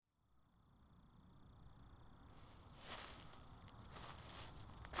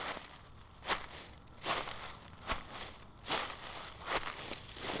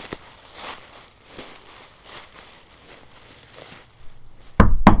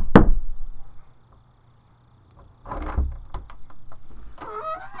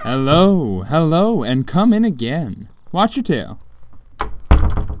Hello, and come in again. Watch your tail.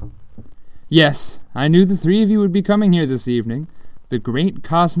 Yes, I knew the three of you would be coming here this evening. The great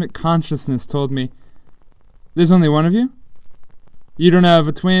cosmic consciousness told me. There's only one of you? You don't have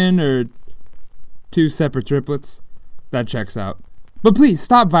a twin or two separate triplets? That checks out. But please,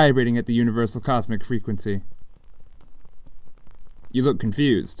 stop vibrating at the universal cosmic frequency. You look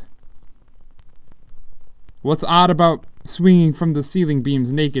confused. What's odd about swinging from the ceiling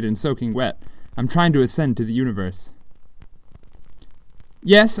beams naked and soaking wet? I'm trying to ascend to the universe.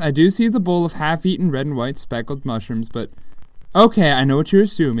 Yes, I do see the bowl of half-eaten red and white speckled mushrooms, but... Okay, I know what you're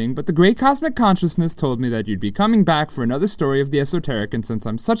assuming, but the great cosmic consciousness told me that you'd be coming back for another story of the esoteric, and since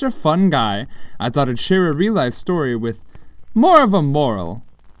I'm such a fun guy, I thought I'd share a real-life story with more of a moral.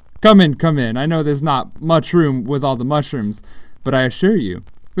 Come in. I know there's not much room with all the mushrooms, but I assure you,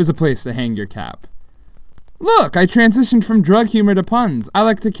 there's a place to hang your cap. Look, I transitioned from drug humor to puns. I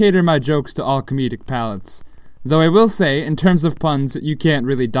like to cater my jokes to all comedic palates. Though I will say, in terms of puns, you can't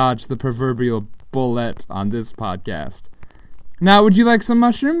really dodge the proverbial bullet on this podcast. Now, would you like some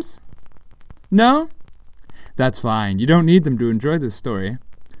mushrooms? No? That's fine. You don't need them to enjoy this story.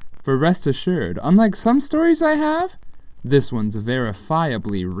 For rest assured, unlike some stories I have, this one's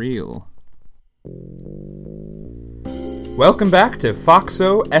verifiably real. Welcome back to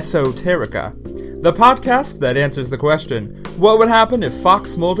Foxo Esoterica, the podcast that answers the question, what would happen if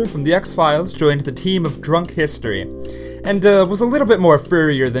Fox Mulder from The X-Files joined the team of Drunk History, and was a little bit more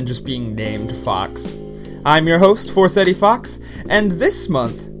furrier than just being named Fox. I'm your host, Forsetti Fox, and this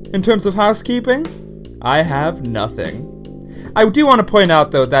month, in terms of housekeeping, I have nothing. I do want to point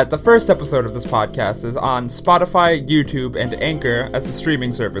out, though, that the first episode of this podcast is on Spotify, YouTube, and Anchor as the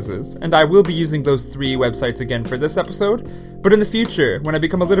streaming services, and I will be using those three websites again for this episode, but in the future, when I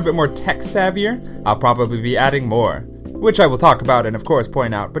become a little bit more tech-savvier, I'll probably be adding more, which I will talk about and, of course,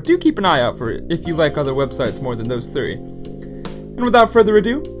 point out, but do keep an eye out for it if you like other websites more than those three. And without further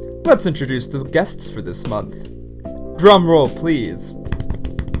ado, let's introduce the guests for this month. Drum roll, please.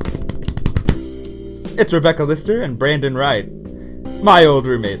 It's Rebecca Lister and Brandon Wright. My old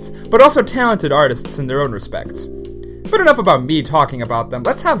roommates, but also talented artists in their own respects. But enough about me talking about them,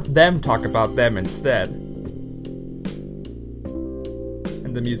 let's have them talk about them instead.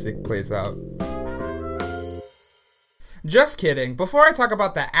 And the music plays out. Just kidding, before I talk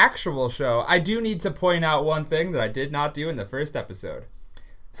about the actual show, I do need to point out one thing that I did not do in the first episode.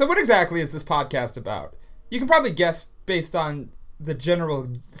 So what exactly is this podcast about? You can probably guess based on the general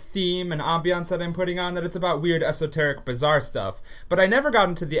theme and ambiance that I'm putting on that it's about weird, esoteric, bizarre stuff, but I never got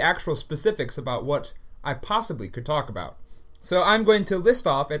into the actual specifics about what I possibly could talk about. So I'm going to list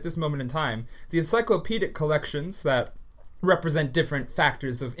off, at this moment in time, the encyclopedic collections that represent different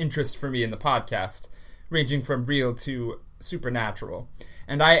factors of interest for me in the podcast, ranging from real to supernatural.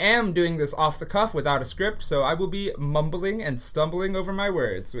 And I am doing this off the cuff without a script, so I will be mumbling and stumbling over my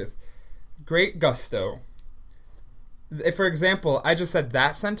words with great gusto. For example, I just said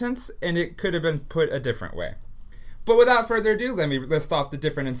that sentence, and it could have been put a different way. But without further ado, let me list off the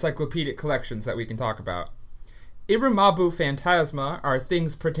different encyclopedic collections that we can talk about. Irimabu Phantasma are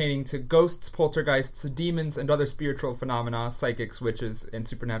things pertaining to ghosts, poltergeists, demons, and other spiritual phenomena, psychics, witches, and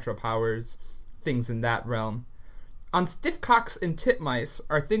supernatural powers, things in that realm. On Stiffcocks and Titmice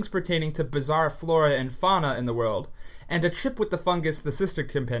are things pertaining to bizarre flora and fauna in the world, and A Trip with the Fungus, the Sister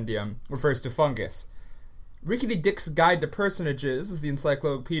Compendium, refers to fungus. Rickety Dick's Guide to Personages is the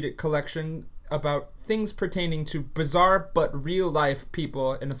encyclopedic collection about things pertaining to bizarre but real-life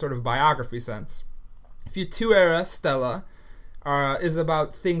people in a sort of biography sense. Futura Stella is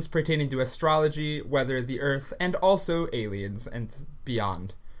about things pertaining to astrology, weather, the earth, and also aliens and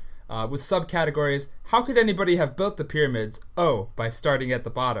beyond. With subcategories, how could anybody have built the pyramids? Oh, by starting at the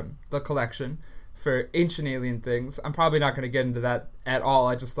bottom. The collection for ancient alien things. I'm probably not going to get into that at all.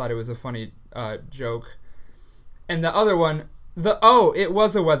 I just thought it was a funny joke. And the other one, it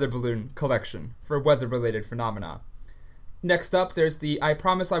was a weather balloon collection for weather-related phenomena. Next up, there's the I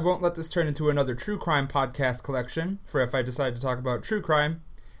Promise I Won't Let This Turn Into Another True Crime podcast collection, for if I decide to talk about true crime.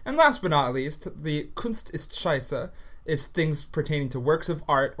 And last but not least, the Kunst ist Scheiße is things pertaining to works of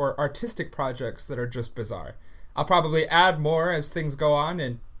art or artistic projects that are just bizarre. I'll probably add more as things go on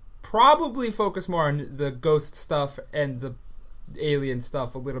and probably focus more on the ghost stuff and the alien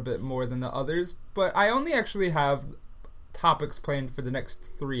stuff a little bit more than the others, but I only actually have topics planned for the next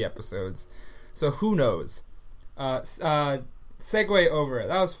 3 episodes, so who knows. Segue over.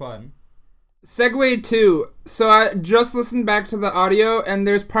 That was fun. Segue 2. So I just listened back to the audio, and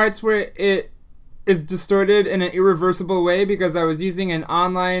there's parts where it is distorted in an irreversible way because I was using an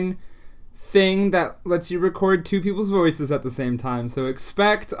online thing that lets you record two people's voices at the same time, so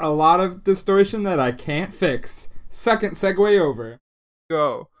expect a lot of distortion that I can't fix. Second segue over.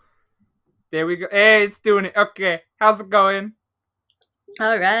 Go. There we go. Hey, it's doing it. Okay, how's it going?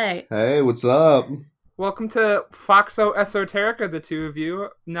 All right. Hey, what's up? Welcome to Foxo Esoterica, the two of you.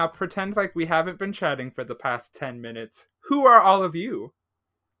 Now pretend like we haven't been chatting for the past 10 minutes. Who are all of you?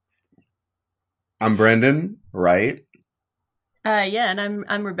 I'm Brendan, right? Yeah, and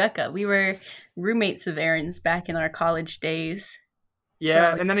I'm Rebecca. We were roommates of Aaron's back in our college days.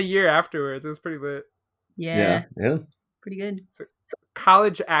 Yeah, and then a year afterwards. It was pretty lit. Yeah. Yeah. Pretty good. So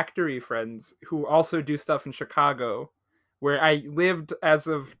college actory friends who also do stuff in Chicago, where I lived as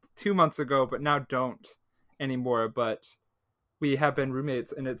of 2 months ago, but now don't anymore. But we have been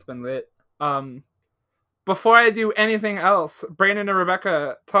roommates, and it's been lit. Before I do anything else, Brandon and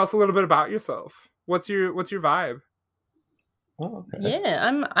Rebecca, tell us a little bit about yourself. What's your vibe? Oh, okay.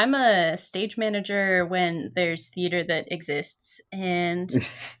 Yeah, I'm a stage manager when there's theater that exists, and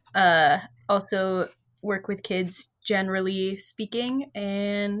also work with kids generally speaking,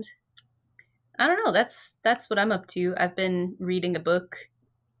 and I don't know, that's what I'm up to. I've been reading a book.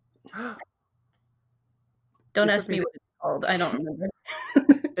 Don't ask me what it's called. I don't remember.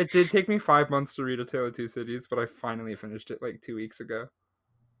 It did take me 5 months to read A Tale of Two Cities, but I finally finished it like 2 weeks ago.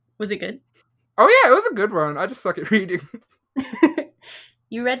 Was it good? Oh yeah, it was a good one. I just suck at reading.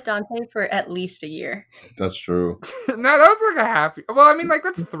 You read Dante for at least a year. That's true. No, that was like a happy. Well, I mean, like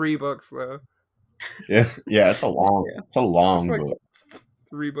that's 3 books though. Yeah, it's a long like book.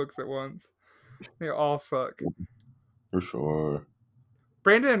 3 books at once. They all suck. For sure.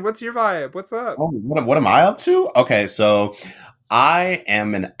 Brandon, what's your vibe? What's up? Oh, what am I up to? Okay, so I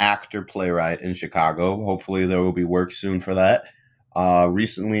am an actor playwright in Chicago. Hopefully there will be work soon for that.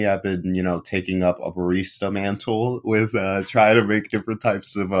 Recently I've been, taking up a barista mantle with trying to make different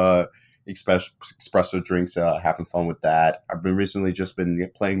types of espresso drinks, having fun with that. I've been recently just been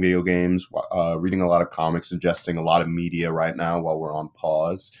playing video games, reading a lot of comics, ingesting a lot of media right now while we're on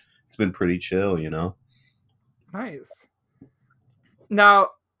pause. It's been pretty chill, Nice. Now,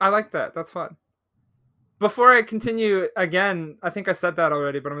 I like that. That's fun. Before I continue, again, I think I said that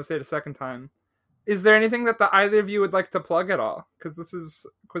already, but I'm going to say it a second time. Is there anything that either of you would like to plug at all? Because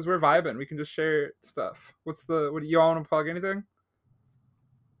we're vibing. We can just share stuff. What do you all want to plug? Anything?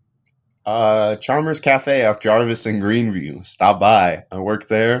 Charmers Cafe off Jarvis and Greenview. Stop by. I work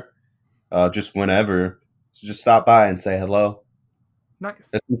there just whenever. So just stop by and say hello.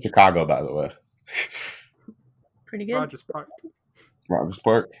 Nice. It's in Chicago, by the way. Pretty good. Rogers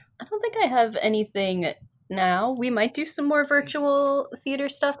Park. I don't think I have anything now. We might do some more virtual theater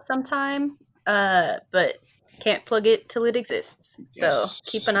stuff sometime, but can't plug it till it exists. So Yes.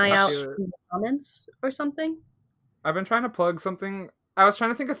 keep an eye out in the comments or something. I've been trying to plug something. I was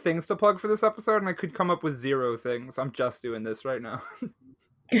trying to think of things to plug for this episode, and I could come up with 0 things. I'm just doing this right now.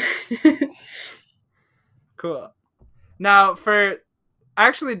 Cool. Now,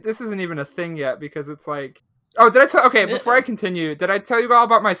 actually, this isn't even a thing yet, because it's like... Oh, before I continue, did I tell you all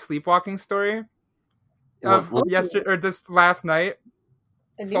about my sleepwalking story? This last night?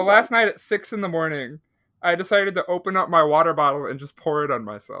 So last night at 6 a.m, I decided to open up my water bottle and just pour it on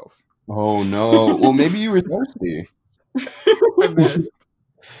myself. Oh no! Well, maybe you were thirsty. I missed.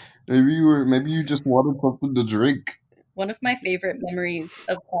 Maybe you just wanted something to drink. One of my favorite memories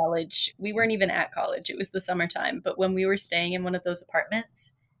of college, we weren't even at college, it was the summertime, but when we were staying in one of those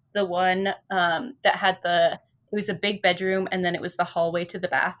apartments, the one that had it was a big bedroom and then it was the hallway to the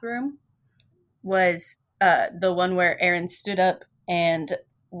bathroom, was the one where Aaron stood up and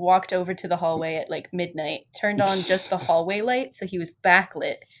walked over to the hallway at like midnight, turned on just the hallway light, so he was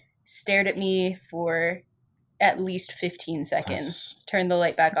backlit, stared at me for at least 15 seconds, turned the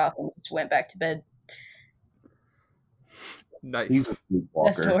light back off, and just went back to bed. Nice.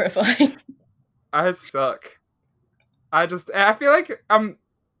 That's horrifying. I suck. I feel like I'm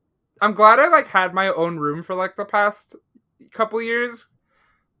glad I like had my own room for like the past couple years,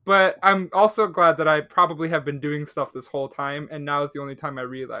 but I'm also glad that I probably have been doing stuff this whole time, and now is the only time I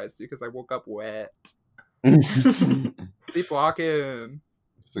realized, because I woke up wet. Sleepwalking.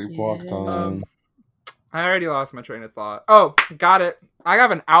 Sleepwalk time. I already lost my train of thought. Oh, got it. I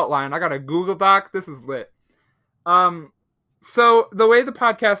have an outline. I got a Google Doc. This is lit. So the way the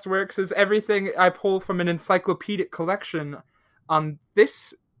podcast works is everything I pull from an encyclopedic collection. On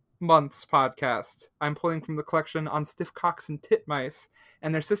this month's podcast, I'm pulling from the collection on stiff cocks and titmice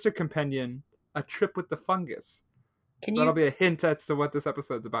and their sister companion, A Trip with the Fungus. That'll be a hint as to what this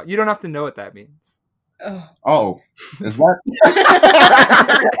episode's about. You don't have to know what that means. Oh, is that?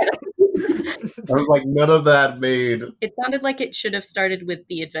 I was like, none of that made. It sounded like it should have started with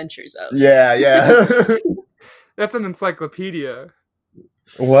The Adventures of. Yeah. That's an encyclopedia.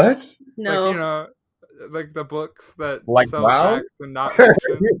 What? No. Like, you know, like the books that Like sell Brown? facts and not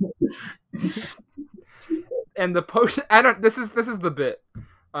fiction. And the potion. This is the bit,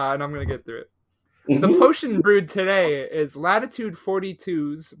 and I'm gonna get through it. The potion brewed today is Latitude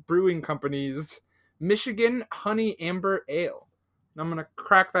 42's Brewing Company's Michigan Honey Amber Ale. And I'm gonna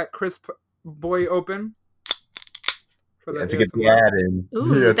crack that crisp boy open. For To get the ad in.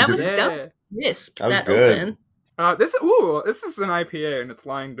 Ooh, that was yeah. crisp. That was good. Open. This is an IPA and it's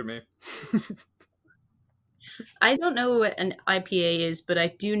lying to me. I don't know what an IPA is, but I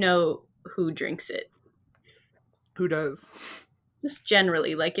do know who drinks it. Who does? Just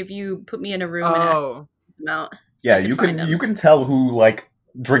generally, like if you put me in a room and ask them out. Yeah, I can find them. you can tell who like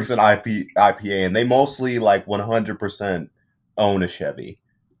drinks an IPA, and they mostly like 100% own a Chevy.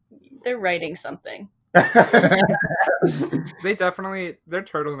 They're writing something. They're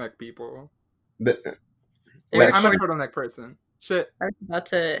turtleneck people. I'm a turtleneck person. Shit. I was about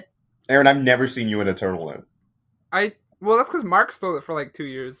to. Aaron, I've never seen you in a turtleneck. Well, that's because Mark stole it for like 2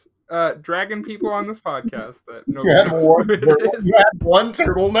 years. Dragging people on this podcast that You had one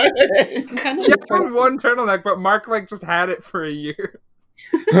turtleneck. Yeah, one turtleneck, but Mark like just had it for a year.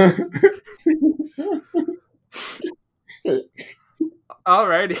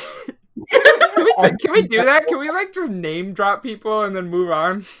 Alrighty. Can we do that? Can we like just name drop people and then move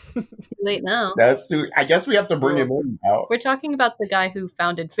on? Late now. I guess we have to bring him in now. We're talking about the guy who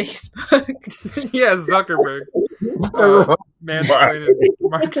founded Facebook. Yeah, Zuckerberg. Mansplaining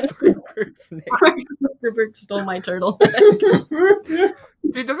Mark Zuckerberg's name. Mark Zuckerberg stole my turtle.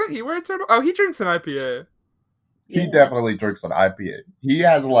 Dude, doesn't he wear a turtle? Oh, he drinks an IPA. He definitely drinks an IPA. He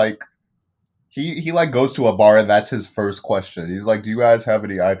has like he like goes to a bar and that's his first question. He's like, "Do you guys have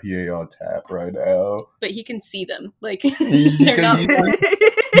any IPA on tap right now?" But he can see them. Like He goes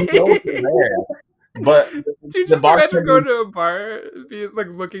there. But dude, just imagine going to a bar, be like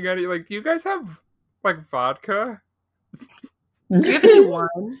looking at it, like, "Do you guys have like vodka? Do you have any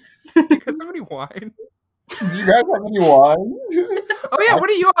wine? Do you guys have any wine? Do you guys have any wine?" Oh yeah, what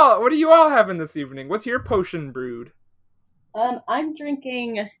do you all having this evening? What's your potion brewed? I'm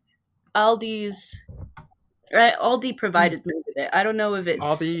drinking Aldi's. Right, Aldi provided me with it. I don't know if it's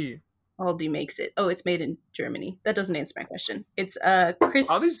Aldi makes it. Oh, it's made in Germany. That doesn't answer my question. It's Chris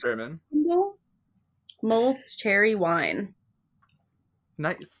Aldi's German. Mulled cherry wine.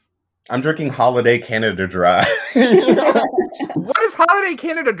 Nice. I'm drinking Holiday Canada Dry. What is Holiday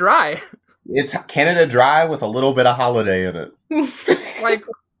Canada Dry? It's Canada Dry with a little bit of holiday in it. Like,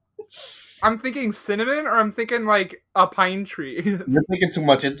 I'm thinking cinnamon, or I'm thinking like a pine tree. You're thinking too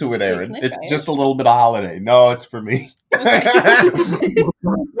much into it, Aaron. Wait, It's just a little bit of holiday. No, it's for me.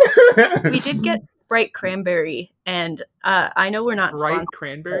 We did get Sprite cranberry, and I know we're not Right, sponsored,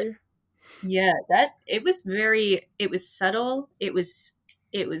 cranberry. yeah, it was subtle. It was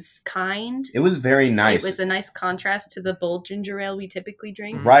kind. It was very nice. It was a nice contrast to the bold ginger ale we typically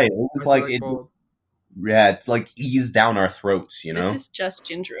drink. Right. It was like bold. yeah, it's like eased down our throats, you know? This is just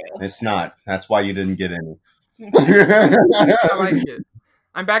ginger ale. It's not. That's why you didn't get any. I like it.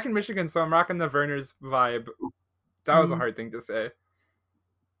 I'm back in Michigan, so I'm rocking the Verner's vibe. That was a hard thing to say.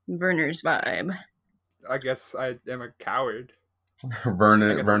 Werner's vibe. I guess I am a coward.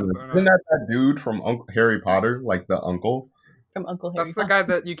 Vernon. Isn't that dude from Harry Potter, like the uncle? From Uncle Harry. That's the guy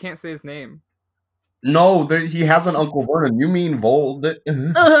that you can't say his name. No, he has an Uncle Vernon. You mean Vold?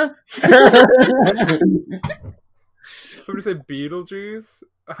 Uh-huh. Somebody say Beetlejuice?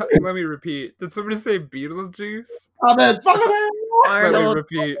 Let me repeat. Did somebody say Beetlejuice? Let me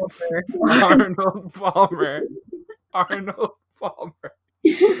repeat. Arnold Palmer. Arnold Palmer.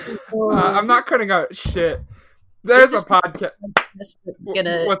 I'm not cutting out shit. There's a podcast.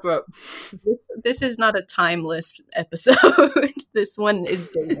 What's up? This is not a timeless episode. This one is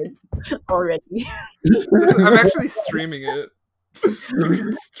dated already. I'm actually streaming it. You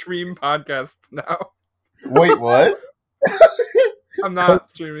can stream podcasts now. Wait, what? I'm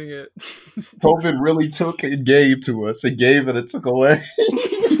not streaming it. COVID really took and gave to us. It gave and it took away.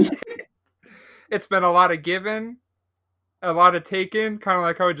 It's been a lot of giving, a lot of taken, kind of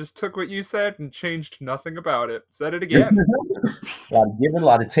like how I just took what you said and changed nothing about it. Said it again. A lot of giving, a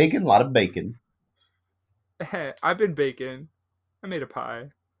lot of taking, a lot of bacon. Hey, I've been baking. I made a pie.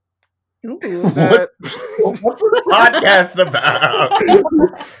 Ooh. What's the podcast about?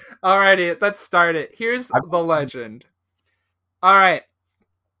 Alrighty, let's start it. Here's the legend. Alright.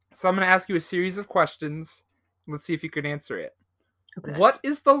 So I'm going to ask you a series of questions. Let's see if you can answer it. Okay. What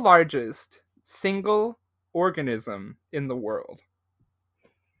is the largest single organism in the world?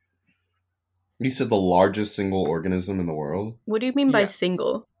 You said the largest single organism in the world? What do you mean by Yes.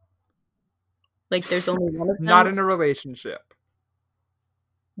 single? Like there's only one of them? Not in a relationship.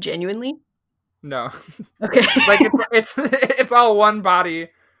 Genuinely? No. Okay. Like it's all one body.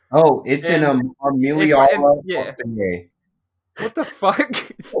 Oh, it's in And Amelia. yeah. Thingy. What the fuck?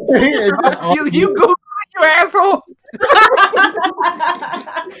 It's you Google it, you asshole!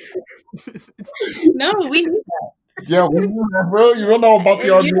 No, we knew yeah, we knew that, bro. You don't know about the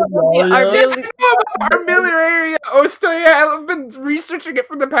You don't know the Armelia. Armillary Ostoya. I've been researching it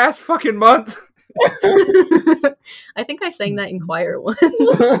for the past fucking month. I think I sang that in choir once.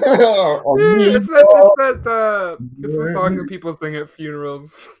 It's the song that people sing at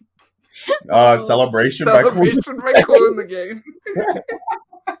funerals. Celebration by Queen. Celebration by Cool in the Game.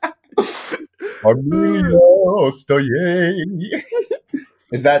 Amelia Ostoye.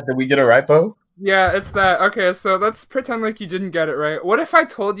 Is that, did we get it right, Bo? Yeah, it's that. Okay, so let's pretend like you didn't get it right. What if I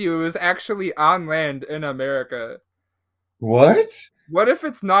told you it was actually on land in America? What? What if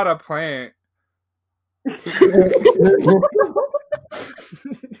it's not a plant?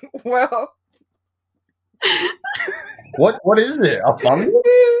 Well, What is it? A fungus?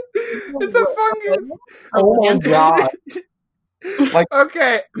 it's a fungus. Oh my god.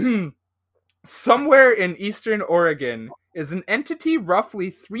 Okay. Somewhere in eastern Oregon is an entity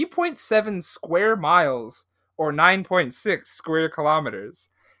roughly 3.7 square miles or 9.6 square kilometers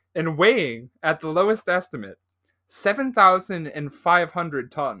and weighing, at the lowest estimate,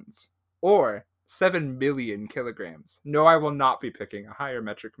 7,500 tons or 7 million kilograms. No, I will not be picking a higher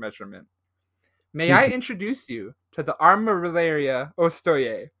metric measurement. May I introduce you to the Armillaria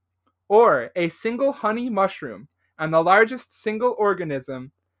ostoye, or a single honey mushroom and the largest single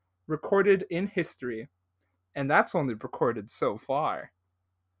organism recorded in history. And that's only recorded so far.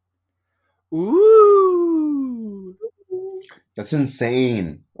 Ooh. That's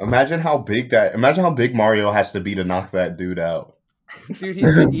insane. Imagine how big Mario has to be to knock that dude out. Dude,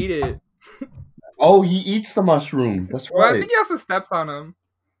 he's gonna eat it. Oh, he eats the mushroom. That's right. Well, I think he also steps on them.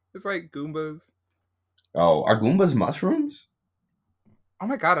 It's like Goombas. Oh, are Goombas mushrooms? Oh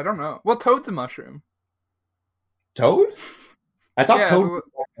my god, I don't know. Well, Toad's a mushroom. Toad? I thought Yeah, Toad was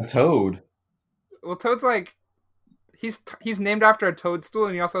a toad. Well, Toad's like... He's named after a toadstool,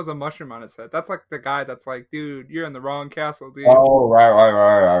 and he also has a mushroom on his head. That's like the guy that's like, dude, you're in the wrong castle, dude. Oh,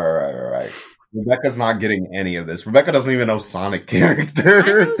 right. Rebecca's not getting any of this. Rebecca doesn't even know Sonic I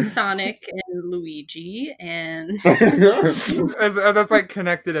characters. know Sonic and Luigi and Are those like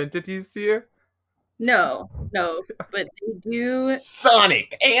connected entities to you? no, but they do.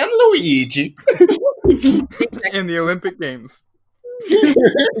 Sonic and Luigi. In the Olympic Games.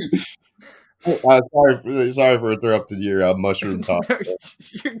 Sorry for interrupting your mushroom talk.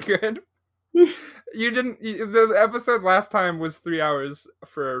 You're good. The episode last time was 3 hours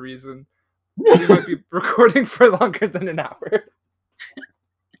for a reason. We might be recording for longer than an hour.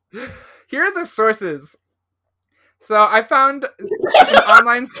 Here are the sources. So I found some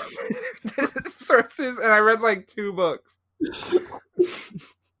online sources, and I read like 2 books.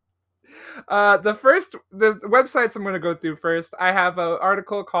 The websites I'm going to go through first. I have an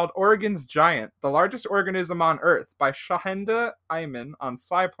article called Oregon's Giant, the largest organism on Earth by Shahenda Ayman on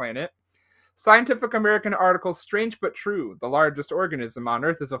SciPlanet. Scientific American article Strange But True, the largest organism on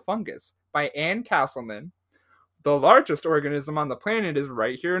Earth is a fungus by Ann Castleman. The largest organism on the planet is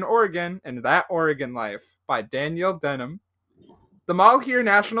right here in Oregon, and that Oregon Life by Danielle Denham. The Malheur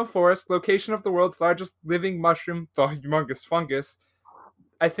National Forest, location of the world's largest living mushroom, the humongous fungus.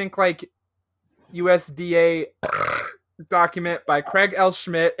 I think like USDA document by Craig L.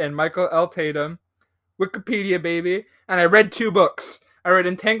 Schmidt and Michael L. Tatum. Wikipedia, baby. And I read 2 books. I read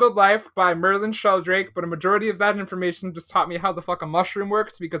Entangled Life by Merlin Sheldrake, but a majority of that information just taught me how the fuck a mushroom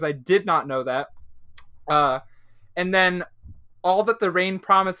works, because I did not know that. And then All That the Rain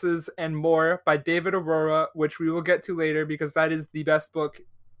Promises and More by David Aurora, which we will get to later because that is the best book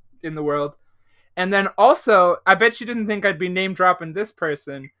in the world. And then also, I bet you didn't think I'd be name dropping this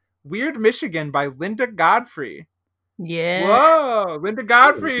person, Weird Michigan by Linda Godfrey. Yeah. Whoa, Linda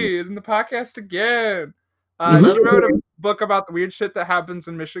Godfrey is in the podcast again. She wrote a book about the weird shit that happens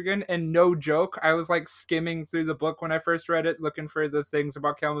in Michigan, and no joke, I was like skimming through the book when I first read it, looking for the things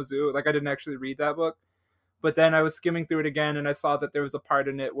about Kalamazoo. Like, I didn't actually read that book, but then I was skimming through it again, and I saw that there was a part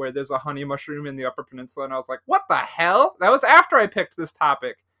in it where there's a honey mushroom in the Upper Peninsula, and I was like, what the hell? That was after I picked this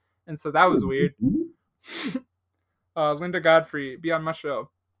topic, and so that was weird. Linda Godfrey, be on my show.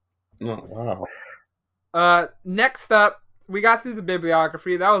 Oh, wow. Next up, we got through the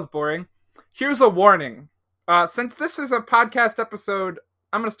bibliography. That was boring. Here's a warning. Since this is a podcast episode,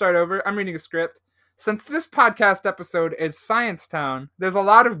 I'm going to start over. I'm reading a script. Since this podcast episode is Science Town, there's a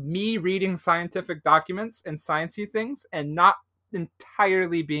lot of me reading scientific documents and sciencey things and not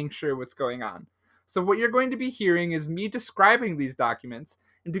entirely being sure what's going on. So what you're going to be hearing is me describing these documents,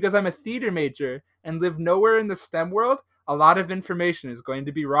 and because I'm a theater major and live nowhere in the STEM world, a lot of information is going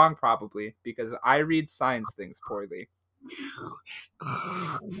to be wrong probably, because I read science things poorly.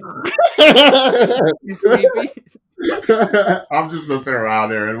 You sleepy? I'm just messing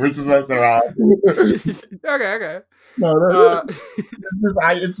around, Aaron. We're just messing around. Okay. No,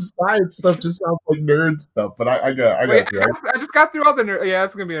 it's just science stuff. Just sounds like nerd stuff. But I got you. I just got through all the nerd. Yeah,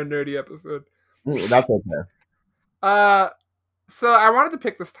 it's gonna be a nerdy episode. That's okay. So I wanted to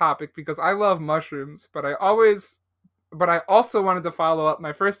pick this topic because I love mushrooms, but I also wanted to follow up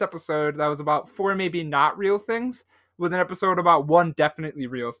my first episode that was about 4 maybe not real things with an episode about 1 definitely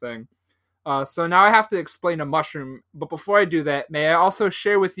real thing. So now I have to explain a mushroom, but before I do that, may I also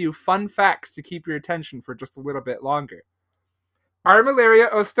share with you fun facts to keep your attention for just a little bit longer.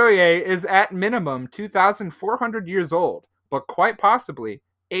 Armillaria ostoyae is at minimum 2,400 years old, but quite possibly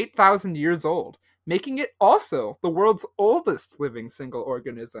 8,000 years old, making it also the world's oldest living single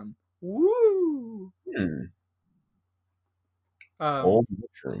organism. Woo! Old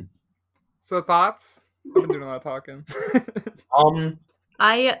mushroom. So thoughts? I've been doing a lot of talking.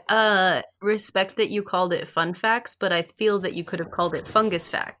 I respect that you called it fun facts, but I feel that you could have called it fungus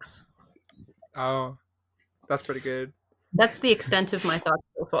facts. Oh, that's pretty good. That's the extent of my thoughts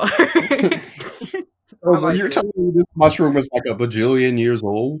so far. So you're telling me this mushroom is like a bajillion years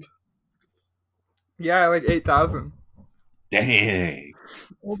old? Yeah, like 8,000. Dang.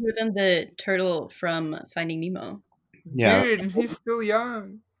 Older than the turtle from Finding Nemo. Yeah. Dude, and he's still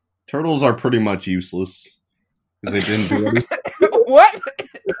young. Turtles are pretty much useless. Because they didn't do anything. What?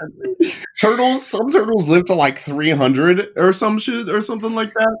 Some turtles live to like 300 or some shit or something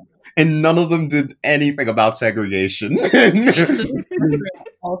like that. And none of them did anything about segregation.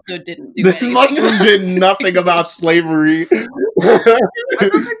 Also didn't do This anything. mushroom did nothing about slavery. I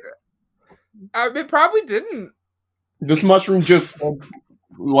don't think... it probably didn't. This mushroom just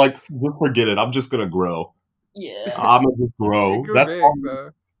like, just forget it. I'm just gonna grow. Yeah. I'm gonna just grow. It grew That's big, all.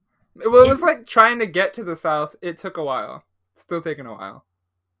 though. Well, it was like trying to get to the south. It took a while. It's still taking a while.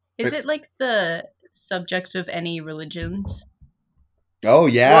 Is it like the subject of any religions? Oh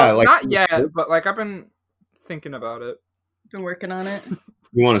yeah, Well, like not yet, but like I've been thinking about it. Been working on it.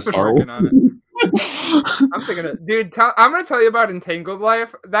 you want to Been start? working on it. I'm thinking it, dude. I'm gonna tell you about Entangled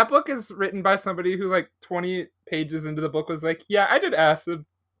Life. That book is written by somebody who, like, 20 pages into the book was like, "Yeah, I did acid."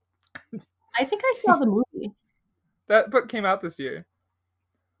 I think I saw the movie. That book came out this year.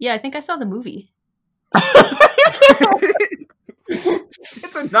 Yeah, I think I saw the movie.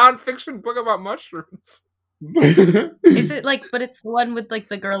 It's a non-fiction book about mushrooms. Is it like, but it's the one with like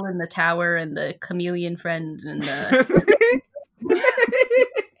the girl in the tower and the chameleon friend and the...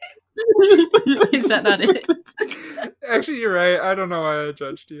 Is that not it? Actually, you're right. I don't know why I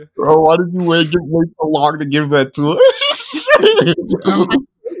judged you. Bro, why did you wait so long to give that to us?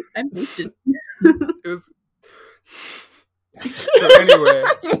 I'm patient. It was... So anyway,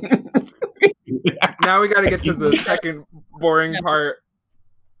 now we got to get to the second boring part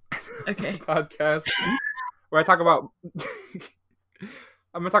Okay. of the podcast, where I talk about...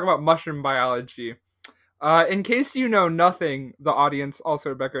 I'm going to talk about mushroom biology. In case you know nothing, the audience, also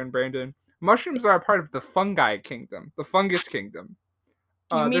Rebecca and Brandon, mushrooms are a part of the fungi kingdom, the fungus kingdom.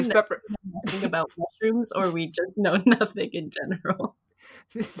 Do you mean They're separate. nothing about mushrooms, or we just know nothing in general?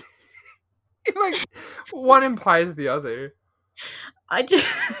 Like, one implies the other. I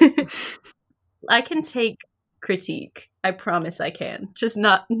can take critique. I promise I can. Just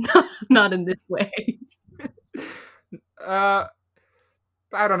not in this way. I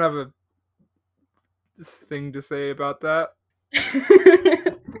don't have this thing to say about that.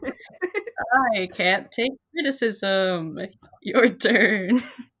 I can't take criticism. Your turn.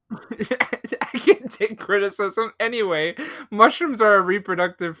 I can't take criticism. Anyway, mushrooms are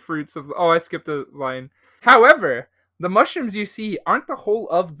reproductive fruits of... Oh, I skipped a line. However, the mushrooms you see aren't the whole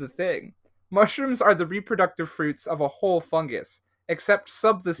of the thing. Mushrooms are the reproductive fruits of a whole fungus, except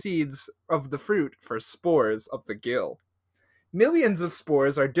sub the seeds of the fruit for spores of the gill. Millions of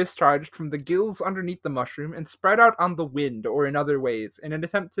spores are discharged from the gills underneath the mushroom and spread out on the wind or in other ways in an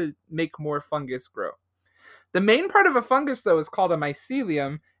attempt to make more fungus grow. The main part of a fungus, though, is called a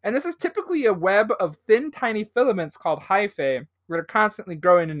mycelium, and this is typically a web of thin, tiny filaments called hyphae that are constantly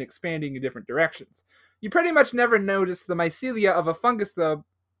growing and expanding in different directions. You pretty much never notice the mycelia of a fungus, though,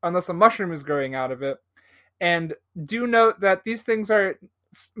 unless a mushroom is growing out of it. And do note that these things are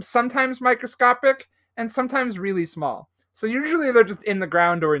sometimes microscopic and sometimes really small. So usually they're just in the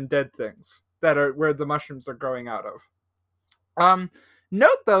ground or in dead things. that are where the mushrooms are growing out of.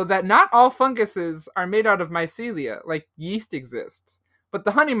 Note though that not all funguses are made out of mycelia, like yeast exists, but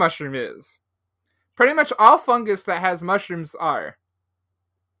the honey mushroom is. Pretty much all fungus that has mushrooms are.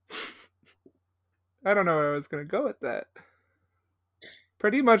 I don't know where I was going to go with that.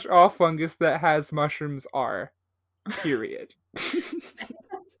 Pretty much all fungus that has mushrooms are. Period.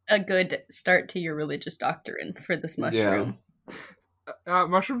 A good start to your religious doctrine for this mushroom. Yeah.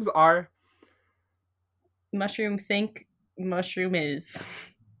 Mushrooms are. Mushroom think, mushroom is.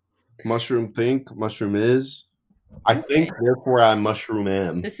 Mushroom think, mushroom is. I think, therefore I mushroom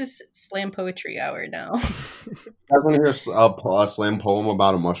am. This is slam poetry hour now. You guys want to hear a slam poem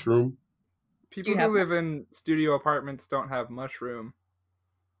about a mushroom? People who live in studio apartments don't have mushroom.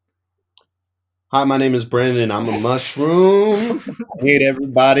 Hi, my name is Brandon. I'm a mushroom. I need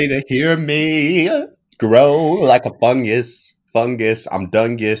everybody to hear me grow like a fungus. Fungus. I'm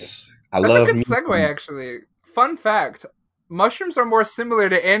Dungus. That's a good segue, actually. Fun fact. Mushrooms are more similar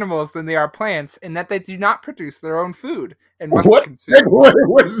to animals than they are plants in that they do not produce their own food and must consume. What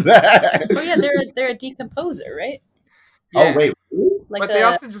was that? Oh yeah, they're a decomposer, right? Yeah. Oh wait, but they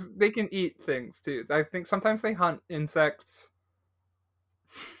also they can eat things too. I think sometimes they hunt insects.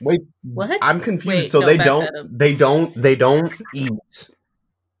 Wait, what? I'm confused. Wait, so they don't eat.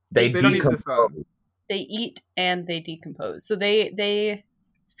 They decompose. They eat and they decompose. So they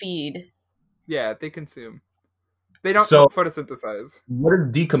feed. Yeah, they consume. They don't photosynthesize. What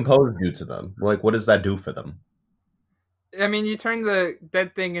does decompose do to them? Like, what does that do for them? I mean, you turn the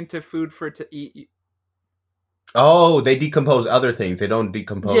dead thing into food for it to eat. Oh, they decompose other things. They don't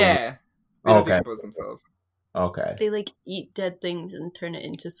decompose. Yeah. They don't decompose themselves. Okay. They like eat dead things and turn it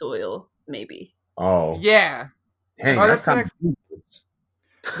into soil, maybe. Oh. Yeah. Dang, that's kind of...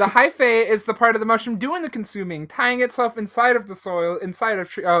 The hyphae is the part of the mushroom doing the consuming, tying itself inside of the soil, inside of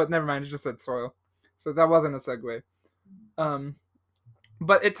tree. Oh, never mind. It just said soil. So that wasn't a segue.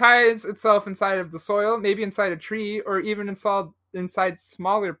 But it ties itself inside of the soil, maybe inside a tree, or even inside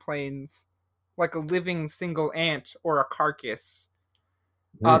smaller planes, like a living single ant or a carcass.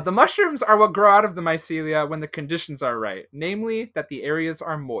 The mushrooms are what grow out of the mycelia when the conditions are right, namely that the areas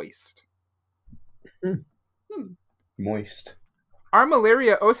are moist. Moist.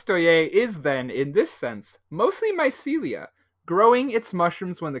 Armillaria ostoyae is then, in this sense, mostly mycelia, growing its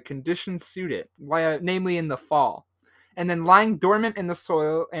mushrooms when the conditions suit it, namely in the fall, and then lying dormant in the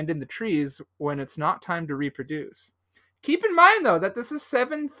soil and in the trees when it's not time to reproduce. Keep in mind, though, that this is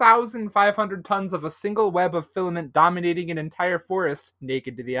 7,500 tons of a single web of filament dominating an entire forest,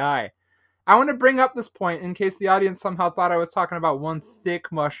 naked to the eye. I want to bring up this point in case the audience somehow thought I was talking about one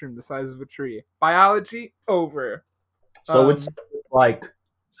thick mushroom the size of a tree. Biology, over. So it's like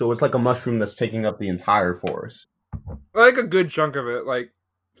a mushroom that's taking up the entire forest. Like a good chunk of it, like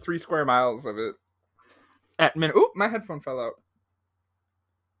 3 square miles of it. At minute. Oop, my headphone fell out.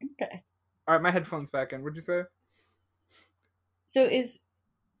 Okay. All right, my headphone's back in. What'd you say? So is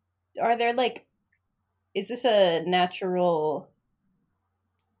this a natural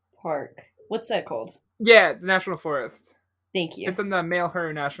park? What's that called? Yeah, the National Forest. Thank you. It's in the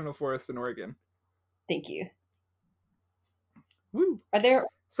Malheur National Forest in Oregon. Thank you. Woo. Are there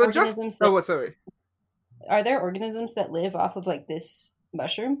organisms Are there organisms that live off of like this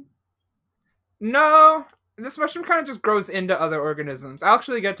mushroom? No. This mushroom kind of just grows into other organisms. I'll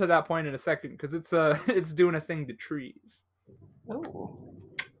actually get to that point in a second because it's doing a thing to trees. Oh.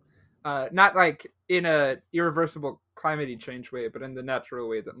 Not like in a irreversible climate change way, but in the natural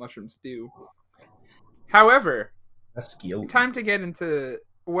way that mushrooms do. However, time to get into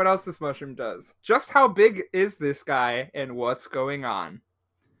what else this mushroom does. Just how big is this guy and what's going on?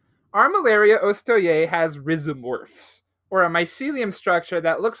 Armillaria ostoyae has rhizomorphs, or a mycelium structure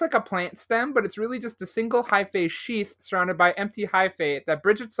that looks like a plant stem, but it's really just a single hyphae sheath surrounded by empty hyphae that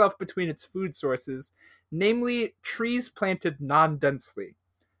bridge itself between its food sources, namely trees planted non-densely.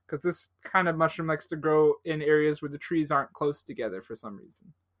 Because this kind of mushroom likes to grow in areas where the trees aren't close together for some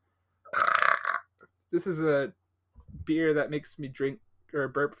reason. This is a beer that makes me drink or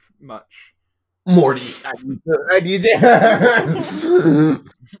burp much. Morty, I need you.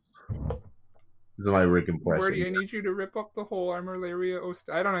 This is my Rick impression. Morty, I need you to rip up the whole Armillaria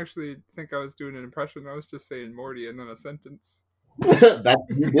ostoyae. I don't actually think I was doing an impression. I was just saying Morty and then a sentence. That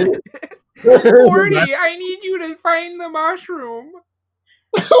you did it. Morty, I need you to find the mushroom.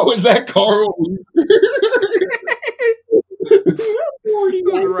 Oh, is that Carl? Morty,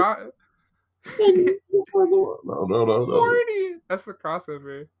 no. Morty. That's the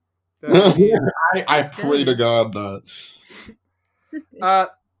crossover. I pray to God that.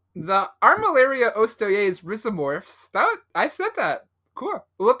 The Armillaria ostoyae's rhizomorphs. I said that cool.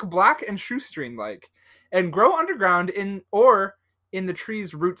 Look black and shoestring-like, and grow underground in the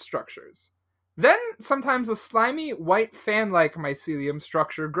tree's root structures. Then, sometimes a slimy, white fan-like mycelium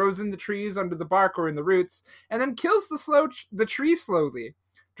structure grows in the trees under the bark or in the roots, and then kills the tree slowly,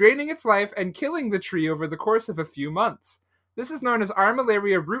 draining its life and killing the tree over the course of a few months. This is known as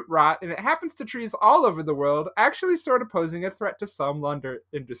armillaria root rot, and it happens to trees all over the world, actually sort of posing a threat to some lumber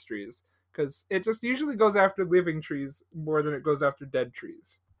industries, because it just usually goes after living trees more than it goes after dead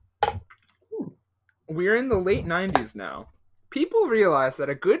trees. We're in the late 90s now. People realize that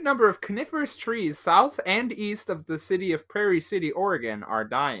a good number of coniferous trees south and east of the city of Prairie City, Oregon, are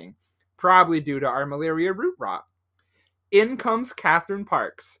dying, probably due to armillaria root rot. In comes Catherine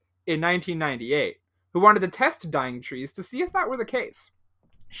Parks in 1998, who wanted to test dying trees to see if that were the case.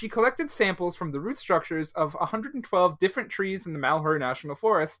 She collected samples from the root structures of 112 different trees in the Malheur National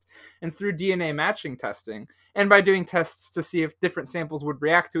Forest, and through DNA matching testing, and by doing tests to see if different samples would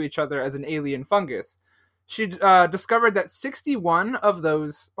react to each other as an alien fungus, she discovered that 61 of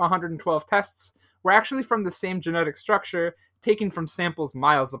those 112 tests were actually from the same genetic structure, taken from samples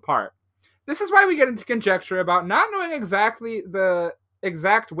miles apart. This is why we get into conjecture about not knowing exactly the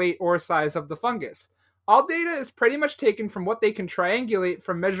exact weight or size of the fungus. All data is pretty much taken from what they can triangulate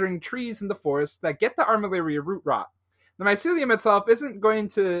from measuring trees in the forest that get the armillaria root rot. The mycelium itself isn't going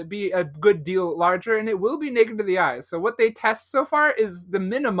to be a good deal larger, and it will be naked to the eye. So what they test so far is the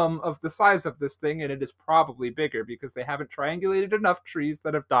minimum of the size of this thing, and it is probably bigger because they haven't triangulated enough trees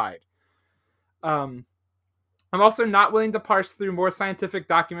that have died. I'm also not willing to parse through more scientific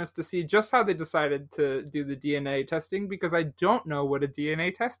documents to see just how they decided to do the DNA testing, because I don't know what a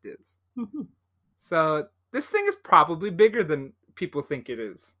DNA test is. Mm-hmm. So this thing is probably bigger than people think it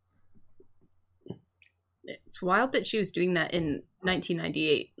is. It's wild that she was doing that in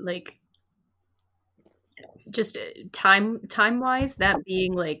 1998. Like, just time-wise, that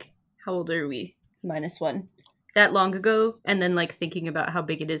being like, how old are we? -1. That long ago, and then like thinking about how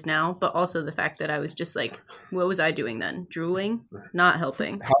big it is now, but also the fact that I was just like, what was I doing then? Drooling? Not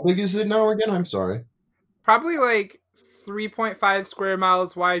helping. How big is it now again? I'm sorry. Probably like 3.5 square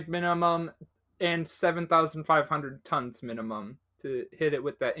miles wide minimum and 7,500 tons minimum to hit it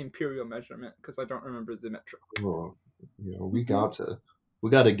with that imperial measurement, because I don't remember the metric. Oh, you know, we got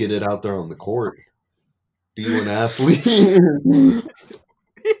to get it out there on the court. D1 athlete.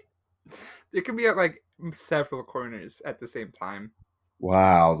 It can be at like several corners at the same time.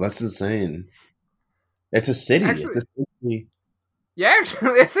 Wow, that's insane. It's a city. Actually, it's a city. Yeah,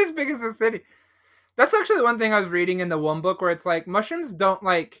 actually, it's as big as a city. That's actually one thing I was reading in the one book, where it's like mushrooms don't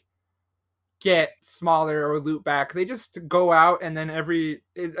like get smaller or loop back. They just go out and then every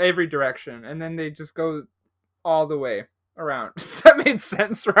direction, and then they just go all the way around. That made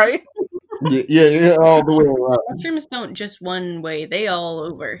sense, right? Yeah, all the way around. Mushrooms don't just one way; they all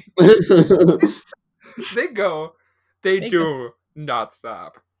over. They do not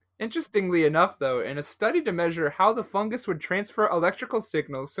stop. Interestingly enough, though, in a study to measure how the fungus would transfer electrical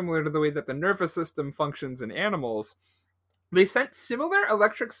signals similar to the way that the nervous system functions in animals, they sent similar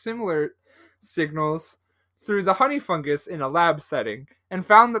signals through the honey fungus in a lab setting, and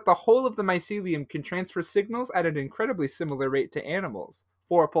found that the whole of the mycelium can transfer signals at an incredibly similar rate to animals,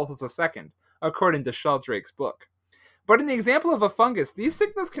 4 pulses a second, according to Sheldrake's book. But in the example of a fungus, these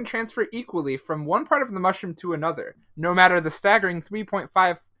signals can transfer equally from one part of the mushroom to another, no matter the staggering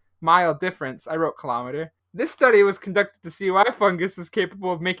 3.5-mile difference. I wrote kilometer. This study was conducted to see why fungus is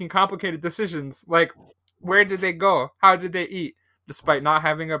capable of making complicated decisions, like where did they go, how did they eat, despite not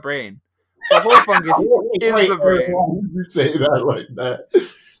having a brain. The whole fungus is the brain. Why did you say that like that?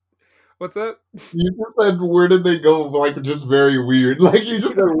 What's up? You just said, where did they go? Like, just very weird. Like, you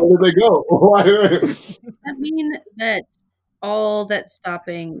just said, where did they go? Does that mean that all that's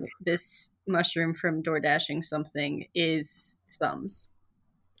stopping this mushroom from door dashing something is thumbs?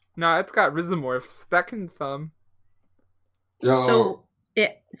 No, it's got rhizomorphs. That can thumb. Oh.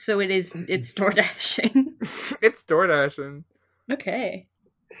 It's door dashing. It's door dashing. Okay.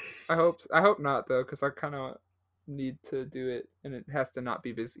 I hope not, though, because I kind of need to do it, and it has to not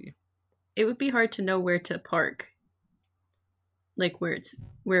be busy. It would be hard to know where to park. Like where it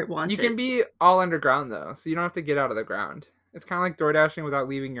wants it. You can be all underground, though, so you don't have to get out of the ground. It's kind of like door dashing without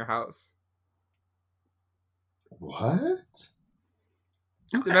leaving your house. What?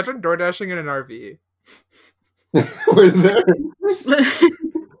 Okay. Imagine door dashing in an RV. We're there.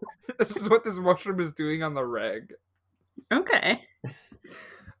 This is what this mushroom is doing on the reg. Okay.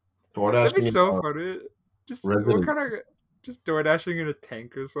 That'd be so funny. Just Resident. what kind of just door dashing in a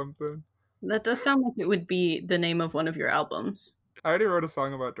tank or something? That does sound like it would be the name of one of your albums. I already wrote a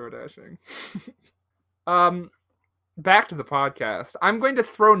song about door dashing. back to the podcast. I'm going to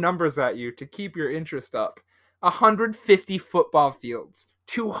throw numbers at you to keep your interest up. 150 football fields,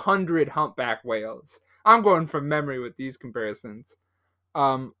 200 humpback whales. I'm going from memory with these comparisons.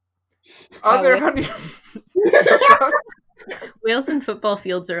 Other honey. Whales and football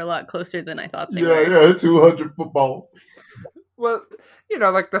fields are a lot closer than I thought they Yeah, were. yeah, 200 football. Well, you know,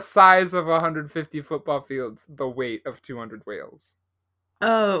 like the size of 150 football fields, the weight of 200 whales.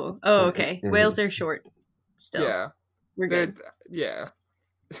 Oh, okay. Whales are short. Still, Yeah, we're good. yeah.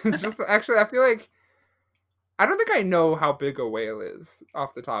 It's just actually, I feel like I don't think I know how big a whale is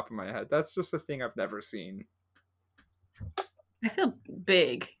off the top of my head. That's just a thing I've never seen. I feel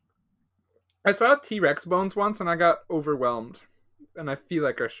big. I saw T-Rex bones once and I got overwhelmed, and I feel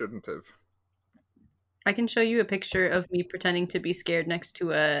like I shouldn't have. I can show you a picture of me pretending to be scared next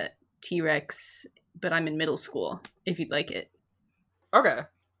to a T-Rex, but I'm in middle school, if you'd like it. Okay,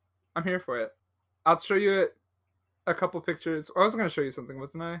 I'm here for it. I'll show you a couple pictures. I was going to show you something,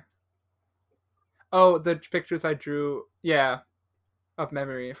 wasn't I? Oh, the pictures I drew, yeah, of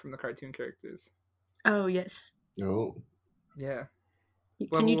memory from the cartoon characters. Oh, yes. Oh. Yeah.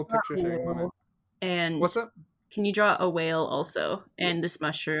 Can you Little draw picture a sharing moment. whale? And What's up? can you draw a whale also? And this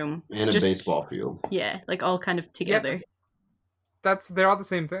mushroom. And a baseball field. Yeah, like all kind of together. They're all the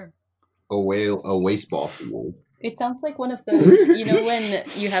same thing. A wasteball field. It sounds like one of those, you know, when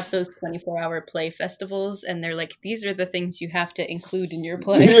you have those 24-hour play festivals and they're like, these are the things you have to include in your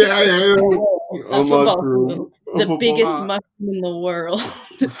play. Yeah. A football mushroom. field. A The football- biggest mushroom in the world.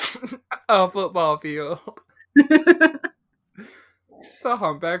 A football field. The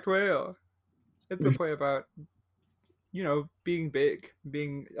humpbacked whale. It's a play about, you know, being big,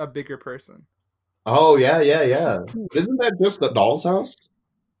 being a bigger person. Oh, yeah. Isn't that just the doll's house?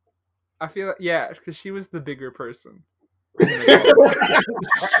 I feel like, yeah, because she was the bigger person. She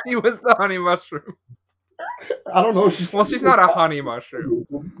was the honey mushroom. I don't know. Well, she's not a honey mushroom.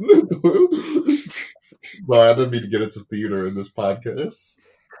 Sorry, I didn't mean to get into theater in this podcast.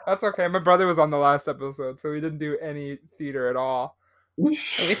 That's okay. My brother was on the last episode, so we didn't do any theater at all.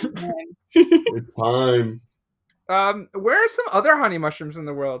 It's time. It's time. Where are some other honey mushrooms in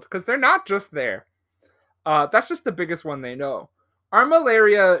the world? Because they're not just there. That's just the biggest one they know.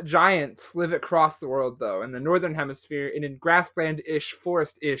 Armillaria giants live across the world, though, in the northern hemisphere and in grassland-ish,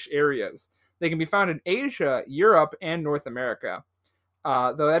 forest-ish areas. They can be found in Asia, Europe, and North America.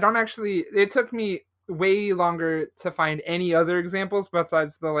 Though I don't actually... It took me way longer to find any other examples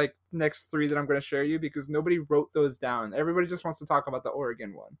besides the next three that I'm going to share you, because nobody wrote those down. Everybody just wants to talk about the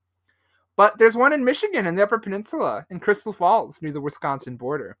Oregon one. But there's one in Michigan in the Upper Peninsula, in Crystal Falls, near the Wisconsin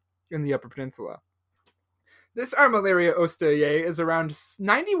border, in the Upper Peninsula. This Armillaria ostoyae is around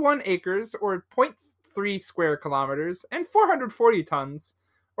 91 acres, or 0.3 square kilometers, and 440 tons,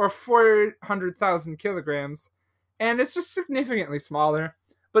 or 400,000 kilograms, and it's just significantly smaller.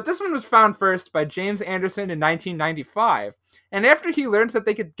 But this one was found first by James Anderson in 1995, and after he learned that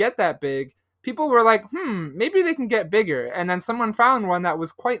they could get that big, people were like, maybe they can get bigger, and then someone found one that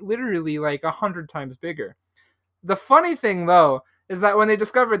was quite literally 100 times bigger. The funny thing, though, is that when they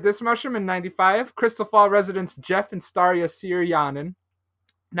discovered this mushroom in 95, Crystal Fall residents Jeff and Staria Siryanen,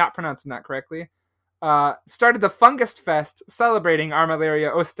 not pronouncing that correctly, started the Fungus Fest celebrating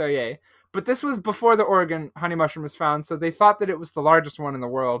Armillaria ostoyae. But this was before the Oregon honey mushroom was found, so they thought that it was the largest one in the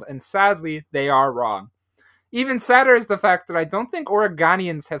world, and sadly, they are wrong. Even sadder is the fact that I don't think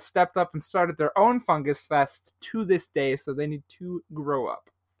Oregonians have stepped up and started their own Fungus Fest to this day, so they need to grow up.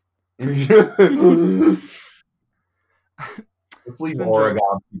 Let's leave Oregon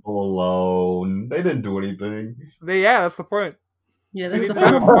people alone. They didn't do anything. That's the point. Yeah, They that's need to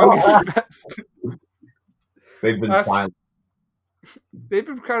have a Fungus Fest. They've been silent. They've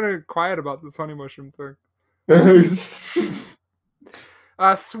been kind of quiet about this honey mushroom thing.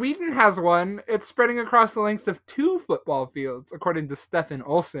 Sweden has one. It's spreading across the length of 2 football fields, according to Stefan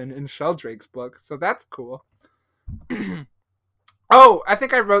Olsen in Sheldrake's book. So that's cool. Oh, I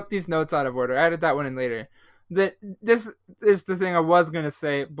think I wrote these notes out of order. I added that one in later. This is the thing I was going to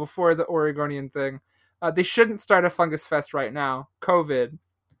say before the Oregonian thing. They shouldn't start a Fungus Fest right now. COVID.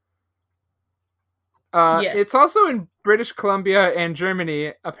 Yes. It's also in British Columbia and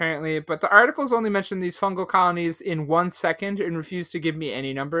Germany, apparently, but the articles only mention these fungal colonies in 1 second and refuse to give me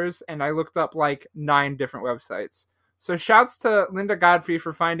any numbers, and I looked up 9 different websites. So shouts to Linda Godfrey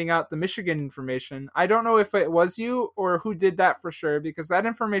for finding out the Michigan information. I don't know if it was you or who did that for sure, because that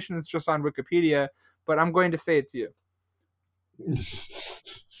information is just on Wikipedia, but I'm going to say it's you.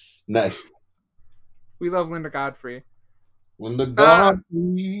 Nice. We love Linda Godfrey. Linda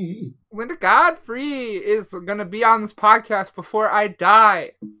Godfrey. Linda Godfrey is going to be on this podcast before I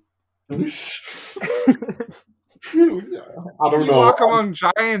die. I don't You know. walk among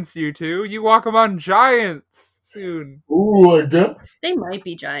giants, you two. You walk among giants soon. Ooh, I guess. They might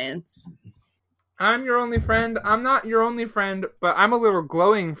be giants. I'm your only friend. I'm not your only friend, but I'm a little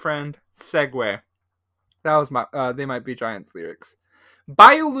glowing friend. Segway. That was my They Might Be Giants lyrics.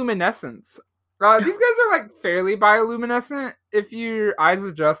 Bioluminescence. These guys are like fairly bioluminescent if your eyes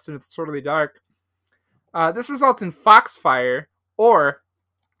adjust and it's totally dark. This results in foxfire or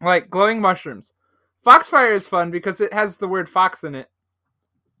like glowing mushrooms. Foxfire is fun because it has the word fox in it.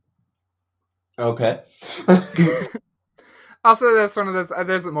 Okay. Also, that's one of those.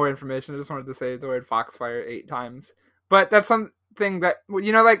 There's more information. I just wanted to say the word foxfire 8 times. But that's something that,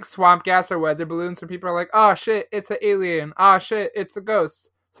 you know, like swamp gas or weather balloons, where people are like, oh shit, it's an alien. Oh shit, it's a ghost.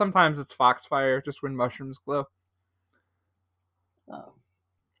 Sometimes it's foxfire, just when mushrooms glow. Oh.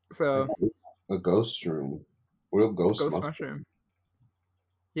 So. A ghost room. What a ghost mushroom.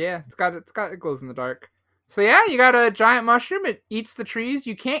 Yeah, it glows in the dark. So yeah, you got a giant mushroom. It eats the trees.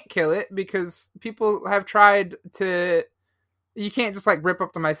 You can't kill it because people have tried to. You can't just like rip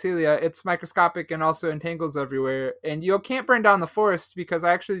up the mycelia. It's microscopic and also entangles everywhere. And you can't burn down the forest because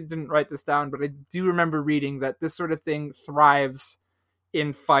I actually didn't write this down, but I do remember reading that this sort of thing thrives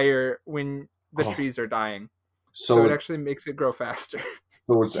in fire when the trees are dying. So it actually makes it grow faster.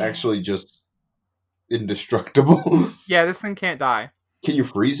 So it's actually just indestructible. Yeah, this thing can't die. Can you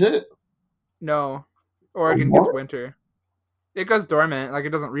freeze it? No. Oregon gets winter. It goes dormant. Like, it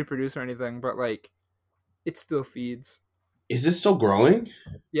doesn't reproduce or anything, but like, it still feeds. Is it still growing?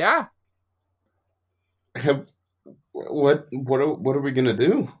 Yeah. What are we gonna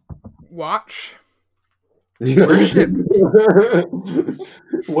do? Watch. Worship.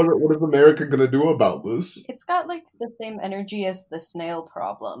 What is America gonna do about this? It's got like the same energy as the snail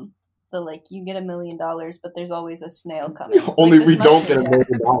problem. The like, you get $1 million, but there's always a snail coming. Only like we don't get $1 million.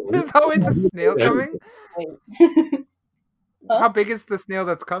 There's always a snail coming. How big is the snail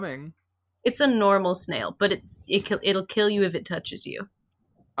that's coming? It's a normal snail, but it'll kill you if it touches you.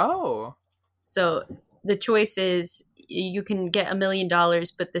 Oh. So the choice is you can get $1 million,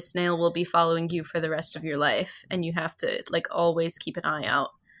 but the snail will be following you for the rest of your life, and you have to like always keep an eye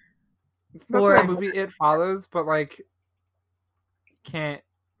out. It's not the movie It Follows, but like can't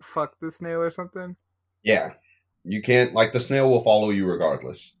fuck the snail or something. Yeah, you can't. Like the snail will follow you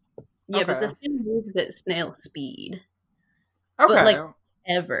regardless. Yeah, but the snail moves at snail speed. Okay. But like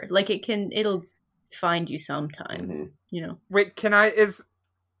ever, like it'll find you sometime. Mm-hmm. You know. Wait,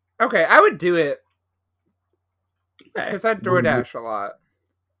 okay, I would do it. Because I DoorDash a lot.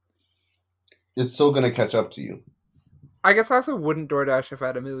 It's still gonna catch up to you. I guess I also wouldn't DoorDash if I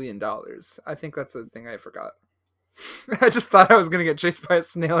had $1 million. I think that's the thing I forgot. I just thought I was gonna get chased by a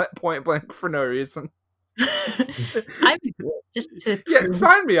snail at point blank for no reason. I would do it just to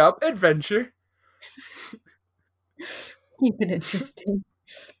sign me up. Adventure. Keep it interesting.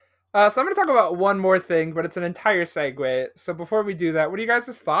 So I'm going to talk about one more thing, but it's an entire segue. So before we do that, what are you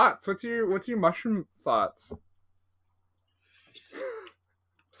guys' thoughts? What's your mushroom thoughts?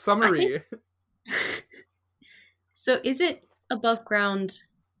 Summary. So is it above ground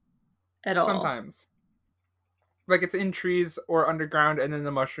at all? Sometimes. Like it's in trees or underground, and then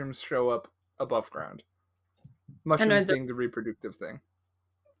the mushrooms show up above ground. Mushrooms being the reproductive thing.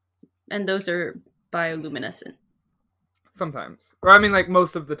 And those are bioluminescent. Sometimes. Or I mean, like,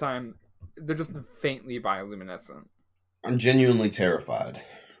 most of the time, they're just faintly bioluminescent. I'm genuinely terrified.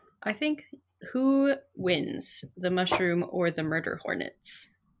 I think, who wins? The mushroom or the murder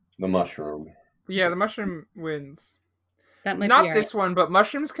hornets? The mushroom. Yeah, the mushroom wins. That might Not be this one, but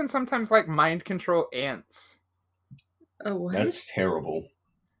mushrooms can sometimes, like, mind control ants. Oh, what? That's terrible.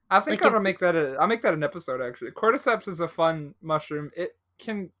 I think I'll make that an episode, actually. Cordyceps is a fun mushroom. It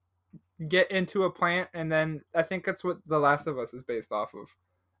can get into a plant, and then I think that's what The Last of Us is based off of.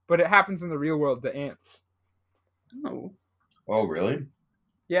 But it happens in the real world, the ants. Oh. Oh, really?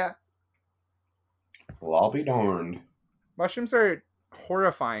 Yeah. Well, I'll be darned. Mushrooms are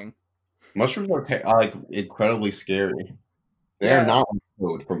horrifying. Mushrooms are like incredibly scary. They are not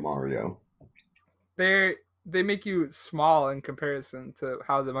code from Mario. They make you small in comparison to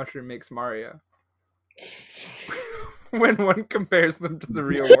how the mushroom makes Mario. When one compares them to the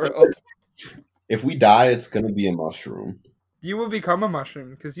real world. If we die, it's going to be a mushroom. You will become a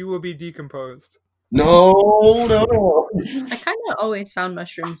mushroom because you will be decomposed. No. I kind of always found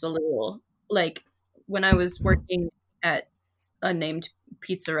mushrooms a little, like, when I was working at a named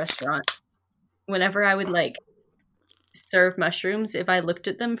pizza restaurant, whenever I would, like, serve mushrooms, if I looked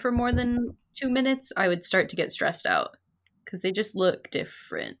at them for more than 2 minutes, I would start to get stressed out because they just look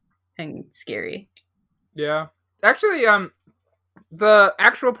different and scary. Yeah. Actually, The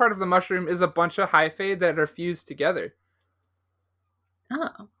actual part of the mushroom is a bunch of hyphae that are fused together.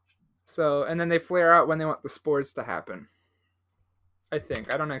 Oh. So, and then they flare out when they want the spores to happen. I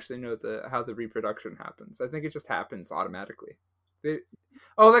think. I don't actually know how the reproduction happens. I think it just happens automatically.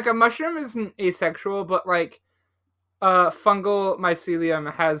 Like a mushroom isn't asexual, but like fungal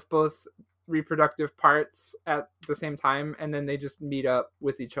mycelium has both reproductive parts at the same time, and then they just meet up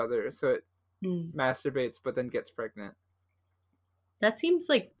with each other. So it masturbates, but then gets pregnant. That seems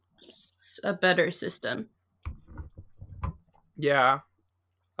like a better system. Yeah.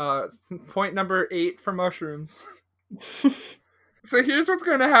 Point number 8 for mushrooms. So here's what's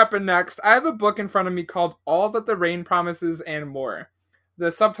going to happen next. I have a book in front of me called All That the Rain Promises and More.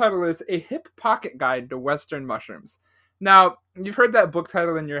 The subtitle is A Hip Pocket Guide to Western Mushrooms. Now, you've heard that book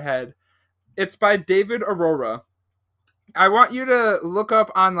title in your head. It's by David Aurora. I want you to look up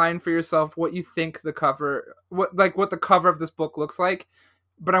online for yourself what you think the cover, what the cover of this book looks like.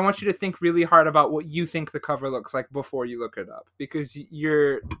 But I want you to think really hard about what you think the cover looks like before you look it up, because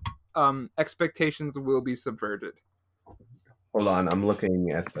your expectations will be subverted. Hold on, I'm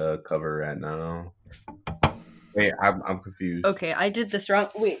looking at the cover right now. Wait, I'm confused. Okay, I did this wrong.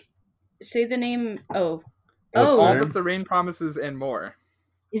 Wait, say the name. Oh, All That the Rain Promises and More.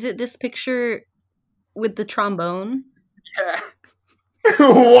 Is it this picture with the trombone? Yeah.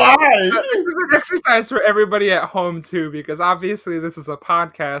 Why? This is an exercise for everybody at home too, because obviously this is a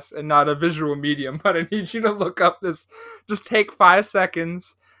podcast and not a visual medium. But I need you to look up this. Just take 5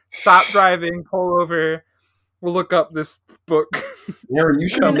 seconds, stop driving, pull over. We'll look up this book. Aaron, you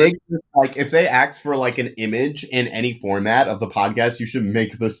should make this, like, if they ask for like an image in any format of the podcast, you should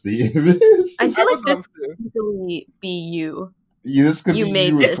make this the image. I feel like this could easily be you. Yeah, this could You be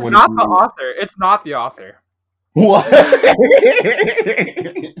made you. this. It's not the author. It's not the author. What?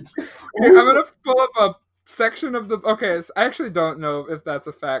 I'm gonna pull up a section of the. Okay, so I actually don't know if that's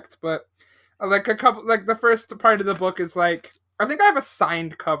a fact, but like a couple, like the first part of the book is like, I think I have a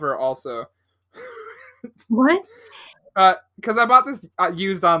signed cover also. What? Because I bought this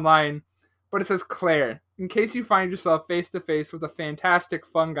used online, but it says Claire. In case you find yourself face to face with a fantastic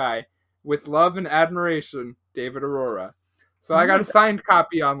fungi, with love and admiration, David Aurora. So I got a signed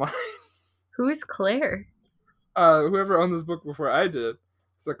copy online. Who is Claire? Whoever owned this book before I did.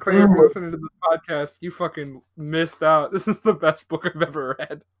 So Claire, if you're listening to this podcast, you fucking missed out. This is the best book I've ever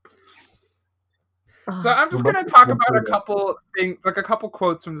read. So I'm just gonna talk about a couple things, like a couple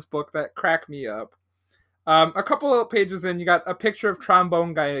quotes from this book that crack me up. A couple of pages in, you got a picture of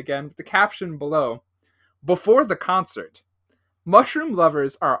Trombone Guy again, with the caption below: before the concert, mushroom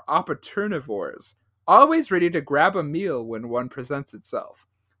lovers are opportunivores, always ready to grab a meal when one presents itself.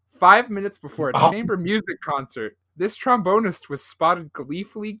 5 minutes before a chamber music concert, this trombonist was spotted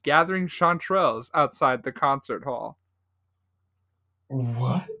gleefully gathering chanterelles outside the concert hall.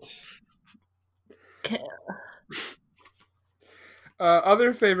 What?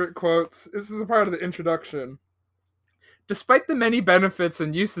 Other favorite quotes. This is a part of the introduction. Despite the many benefits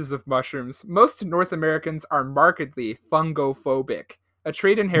and uses of mushrooms, most North Americans are markedly fungophobic, a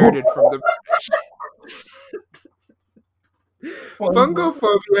trait inherited from the British.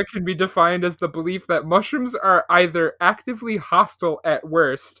 Fungophobia can be defined as the belief that mushrooms are either actively hostile at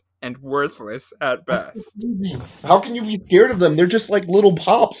worst and worthless at best. How can you be scared of them? They're just like little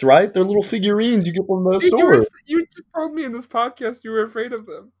pops, right? They're little figurines you get from the store. You just told me in this podcast you were afraid of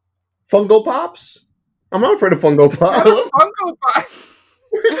them. Fungo Pops? I'm not afraid of Fungo Pops. Funko Pop.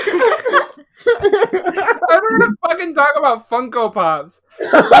 I don't want to fucking talk about Funko Pops.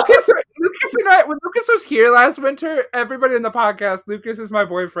 Lucas and I, when Lucas was here last winter, everybody in the podcast, Lucas is my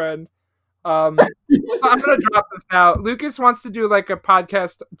boyfriend. I'm gonna drop this now. Lucas wants to do like a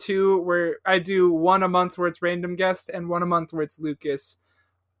podcast too, where I do one a month where it's random guest and one a month where it's Lucas.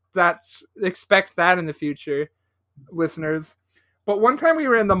 Expect that in the future, listeners. But one time we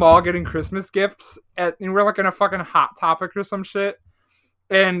were in the mall getting Christmas gifts, and we were like in a fucking Hot Topic or some shit.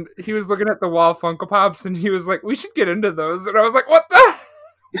 And he was looking at the wall Funko Pops, and he was like, "We should get into those." And I was like, "What the?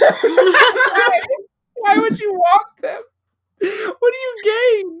 Why would you want them? What do you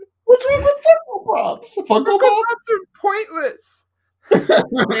gain? What's wrong with Funko Pops? Funko Pops are pointless."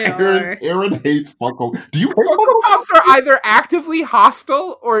 Aaron hates Funko. Do you hate Funko Pops? Are either actively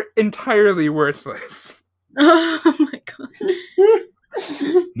hostile or entirely worthless. Oh my god.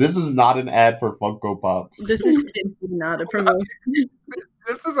 This is not an ad for Funko Pops. This is simply not a promotion.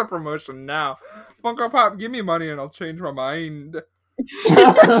 This is a promotion now. Funko Pop, give me money and I'll change my mind.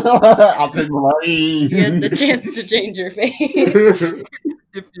 I'll change my mind. You had the chance to change your face.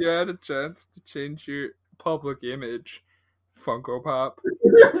 If you had a chance to change your public image, Funko Pop,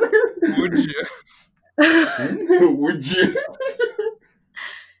 would you? Would you?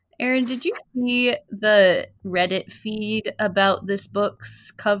 Aaron, did you see the Reddit feed about this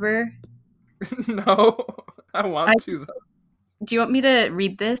book's cover? No, I want to though. Do you want me to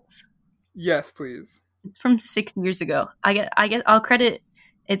read this? Yes, please. It's from 6 years ago. I'll credit.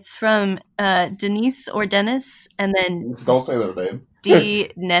 It's from Denise or Dennis, and then Don't say their name.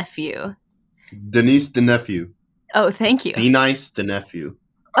 D nephew. Denise the nephew. Oh, thank you. D-Nice the nephew.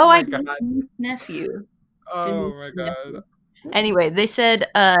 Oh, my I God. nephew. Oh Denise my nephew. god. Anyway, they said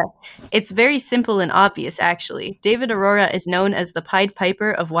it's very simple and obvious, actually. David Aurora is known as the Pied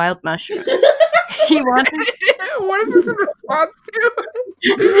Piper of wild mushrooms. He wanted... What is this in response to?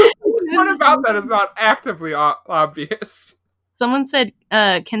 What about that is not actively obvious? Someone said,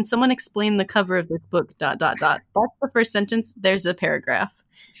 can someone explain the cover of this book, ... That's the first sentence. There's a paragraph.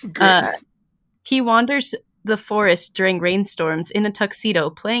 Good. He wanders the forest during rainstorms in a tuxedo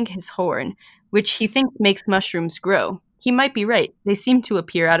playing his horn, which he thinks makes mushrooms grow. He might be right. They seem to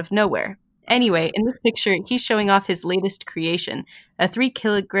appear out of nowhere. Anyway, in this picture, he's showing off his latest creation, a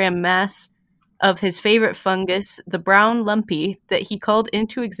 3-kilogram mass of his favorite fungus, the brown lumpy, that he called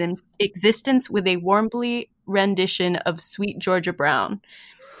into existence with a Warmbly rendition of Sweet Georgia Brown.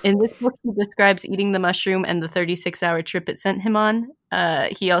 In this book, he describes eating the mushroom and the 36-hour trip it sent him on.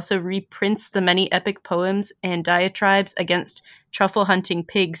 He also reprints the many epic poems and diatribes against truffle-hunting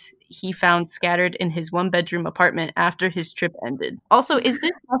pigs he found scattered in his one-bedroom apartment after his trip ended. Also, is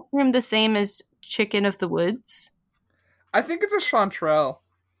this mushroom the same as Chicken of the Woods? I think it's a chanterelle,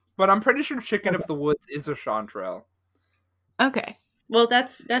 but I'm pretty sure Chicken of the Woods is a chanterelle. Okay. Well,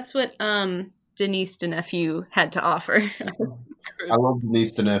 that's what Denise the nephew had to offer. I love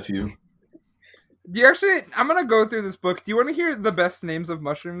Denise the nephew. I'm gonna go through this book. Do you want to hear the best names of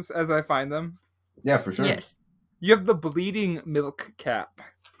mushrooms as I find them? Yeah, for sure. Yes. You have the bleeding milk cap.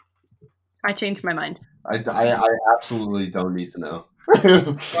 I changed my mind. I absolutely don't need to know.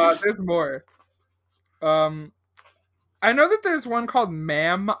 There's more. I know that there's one called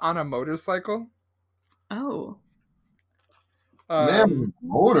Ma'am on a Motorcycle. Oh. Man,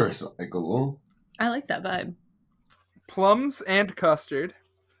 motorcycle. I like that vibe. Plums and custard.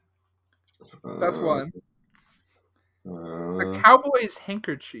 That's one. The Cowboy's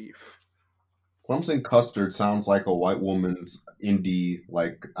Handkerchief. Plums and Custard sounds like a white woman's indie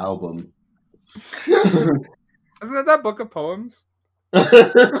album. Isn't that book of poems?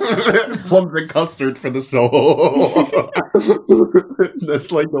 Plums and Custard for the soul.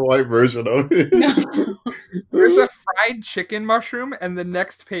 That's like the white version of it. No. There's a fried chicken mushroom, and the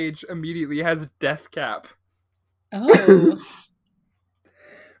next page immediately has Death Cap. Oh.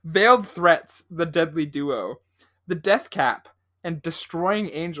 Veiled Threats, the deadly duo. The Death Cap and Destroying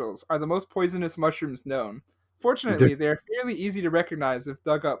Angels are the most poisonous mushrooms known. Fortunately, they are fairly easy to recognize if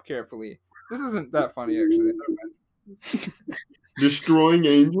dug up carefully. This isn't that funny, actually. Destroying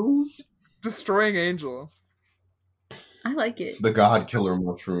Angels? Destroying Angel. I like it. The God Killer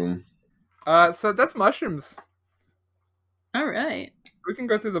mushroom. So that's mushrooms. All right. We can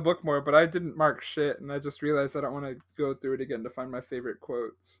go through the book more, but I didn't mark shit, and I just realized I don't want to go through it again to find my favorite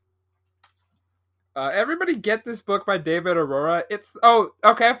quotes. Everybody get this book by David Aurora.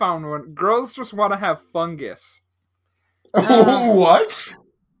 Okay, I found one. Girls Just Want to Have Fungus. What?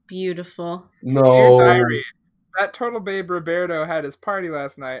 Beautiful. No. Dear Diary, that Total Babe Roberto had his party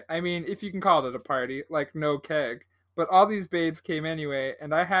last night. I mean, if you can call it a party, like no keg. But all these babes came anyway,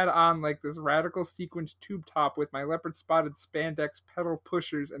 and I had on this radical sequined tube top with my leopard spotted spandex pedal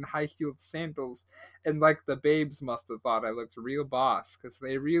pushers and high heeled sandals, and the babes must have thought I looked real boss, because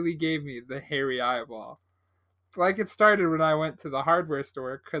they really gave me the hairy eyeball. It started when I went to the hardware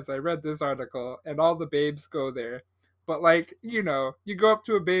store, because I read this article, and all the babes go there. But you go up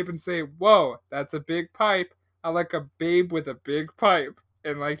to a babe and say, "Whoa, that's a big pipe. I like a babe with a big pipe."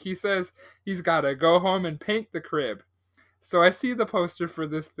 And he says he's got to go home and paint the crib. So I see the poster for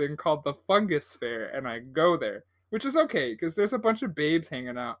this thing called the Fungus Fair, and I go there, which is okay, because there's a bunch of babes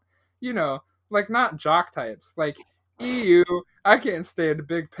hanging out. Not jock types. Ew, I can't stand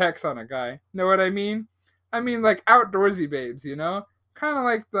big pecs on a guy. Know what I mean? I mean, outdoorsy babes, Kind of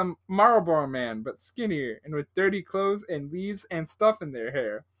like the Marlboro Man, but skinnier, and with dirty clothes and leaves and stuff in their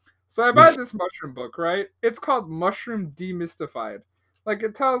hair. So I buy this mushroom book, right? It's called Mushroom Demystified.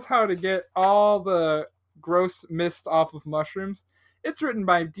 It tells how to get all the gross mist off of mushrooms. It's written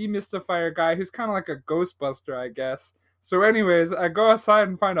by a demystifier guy who's kind of like a Ghostbuster, I guess. So anyways, I go outside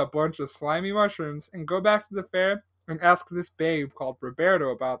and find a bunch of slimy mushrooms and go back to the fair and ask this babe called Roberto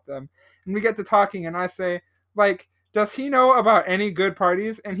about them. And we get to talking, and I say, does he know about any good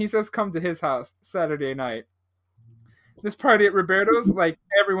parties? And he says come to his house Saturday night. This party at Roberto's,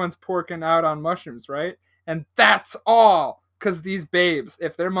 everyone's porking out on mushrooms, right? And that's all. Because these babes,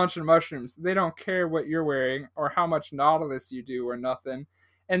 if they're munching mushrooms, they don't care what you're wearing or how much Nautilus you do or nothing.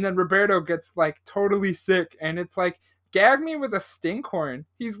 And then Roberto gets like totally sick, and it's like, gag me with a stinkhorn.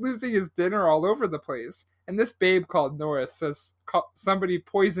 He's losing his dinner all over the place. And this babe called Norris says somebody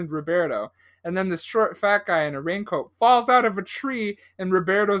poisoned Roberto. And then this short fat guy in a raincoat falls out of a tree in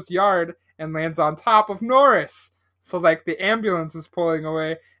Roberto's yard and lands on top of Norris. So like the ambulance is pulling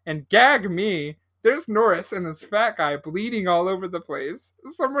away, and gag me, there's Norris and this fat guy bleeding all over the place.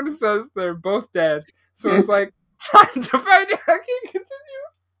 Someone says they're both dead. So it's like, time to find out. I can't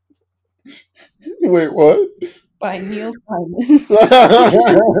continue. Wait, what? By Neil Simon.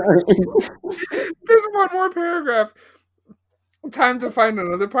 There's one more paragraph. Time to find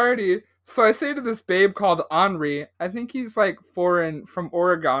another party. So I say to this babe called Henri, I think he's like foreign from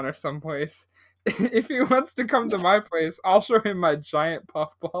Oregon or someplace. If he wants to come to my place, I'll show him my giant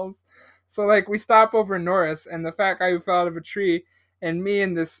puffballs. So like we stop over Norris and the fat guy who fell out of a tree, and me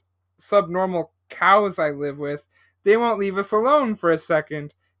and this subnormal cows I live with, they won't leave us alone for a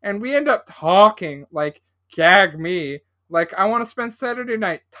second. And we end up talking, like, gag me. Like, I want to spend Saturday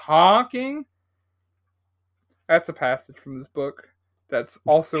night talking. That's a passage from this book. That's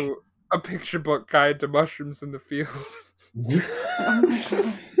also a picture book guide to mushrooms in the field.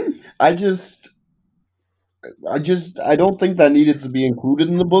 I don't think that needed to be included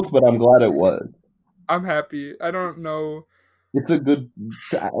in the book, but I'm glad it was. I'm happy. I don't know. It's a good.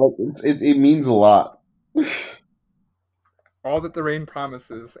 It means a lot. All that the rain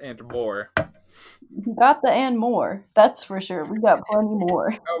promises and more. We got the and more. That's for sure. We got plenty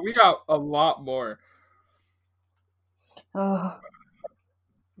more. Oh, we got a lot more. Oh.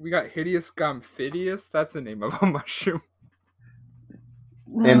 We got Hideous Gomphidius. That's the name of a mushroom.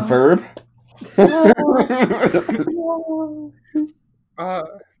 And Ferb?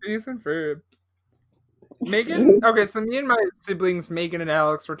 Hideous and Ferb. Megan? Okay, so me and my siblings, Megan and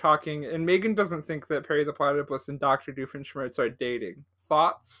Alex, were talking, and Megan doesn't think that Perry the Platypus and Dr. Doofenshmirtz are dating.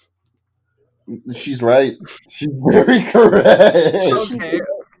 Thoughts? She's right. She's very correct. Okay.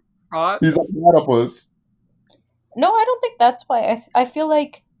 Thoughts? He's a platypus. No, I don't think that's why. I feel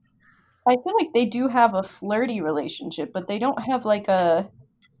like they do have a flirty relationship, but they don't have like a.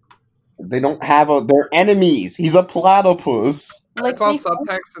 They don't have they're enemies. He's a platypus. Like it's all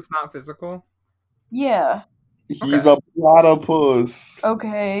subtext, it's not physical. Yeah. He's a platypus.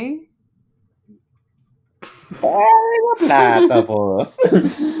 Okay. I'm a platypus.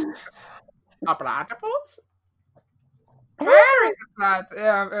 A platypus? Perry the Platypus.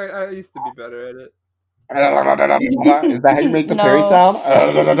 Yeah, I used to be better at it. Is that how you make the No. Perry sound?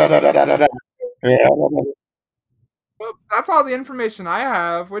 Well, that's all the information I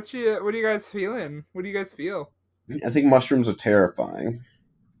have. What are you guys feeling? What do you guys feel? I think mushrooms are terrifying.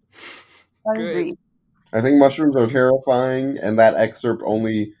 I Good. agree. I think mushrooms are terrifying, and that excerpt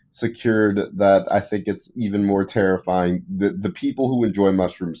only secured that. I think it's even more terrifying. The people who enjoy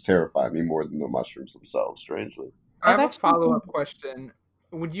mushrooms terrify me more than the mushrooms themselves, strangely. I have I've a actually follow-up question.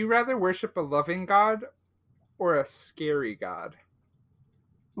 Would you rather worship a loving God or a scary God?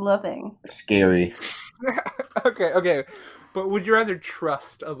 Loving. Scary. Okay. But would you rather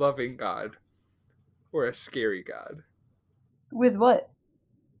trust a loving God or a scary God? With what?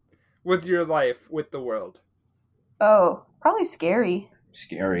 With your life, with the world. Oh, probably scary.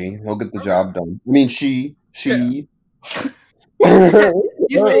 Scary. He'll get the job done. I mean, she. You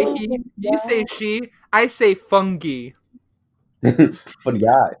say he, you say she, I say fungi.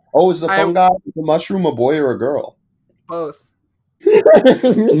 Fungi. Oh, is the fungi a mushroom a boy or a girl? Both.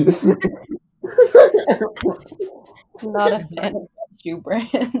 Not a fan of that shoe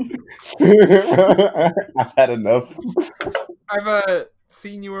brand. I've had enough. I've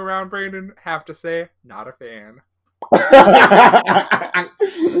seen you around, Brandon. Have to say, not a fan.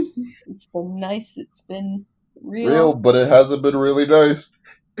 It's been nice. It's been Real, but it hasn't been really nice.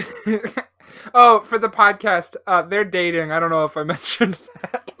 Oh, for the podcast, they're dating. I don't know if I mentioned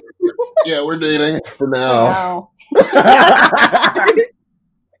that. Yeah, we're dating for now.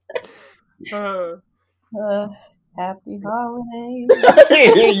 Happy holidays.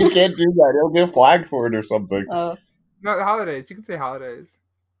 You can't do that. He'll get flagged for it or something. No, the holidays. You can say holidays.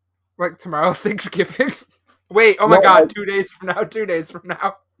 Like tomorrow, Thanksgiving. Wait, oh my God, 2 days from now, 2 days from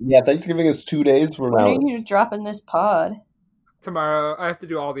now. Yeah, Thanksgiving is 2 days from now. When are you dropping this pod? Tomorrow. I have to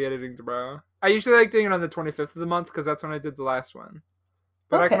do all the editing tomorrow. I usually like doing it on the 25th of the month because that's when I did the last one.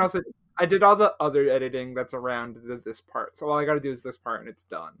 But Okay. I can also, I did all the other editing that's around this part. So all I got to do is this part and it's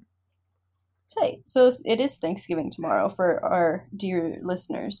done. Tight. So it is Thanksgiving tomorrow for our dear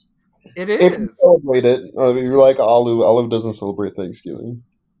listeners. It If you is. celebrate it, you're like Olive. Olive doesn't celebrate Thanksgiving.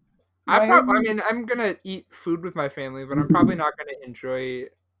 I'm gonna eat food with my family, but I'm probably not gonna enjoy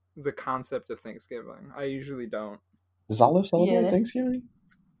the concept of Thanksgiving. I usually don't. Does Olive celebrate Yeah. Thanksgiving?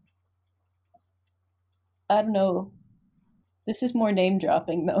 I don't know. This is more name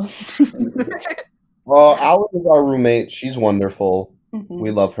dropping though. Well, Olive is our roommate. She's wonderful. Mhm.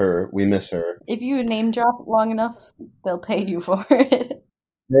 We love her. We miss her. If you name drop long enough, they'll pay you for it.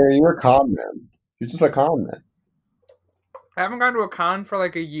 Mary, you're a con man. You're just a con man. I haven't gone to a con for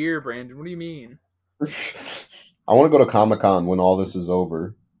like a year, Brandon. What do you mean? I want to go to Comic-Con when all this is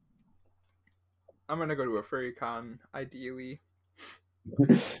over. I'm gonna go to a furry con, ideally.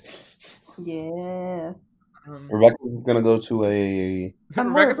 Yeah. Rebecca's gonna go to a.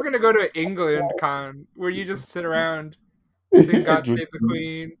 Rebecca's gonna go to England con, where you just sit around, sing "God Save the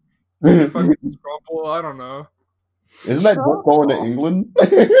Queen," fucking scrumple. I don't know. Isn't that book going to England?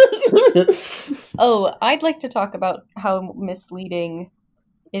 Oh, I'd like to talk about how misleading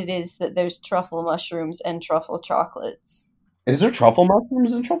it is that there's truffle mushrooms and truffle chocolates. Is there truffle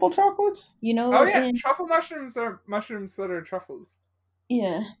mushrooms and truffle chocolates? You know? Oh yeah, truffle mushrooms are mushrooms that are truffles.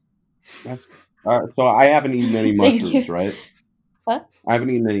 Yeah. That's so I haven't eaten any Thank mushrooms, you. right? What? I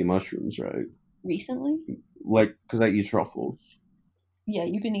haven't eaten any mushrooms, right? Recently? Like, because I eat truffles. Yeah,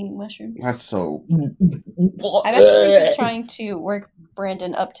 you've been eating mushrooms. That's so. I've actually been trying to work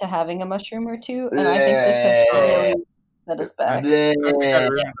Brandon up to having a mushroom or two, and I think this has really set us back. I think I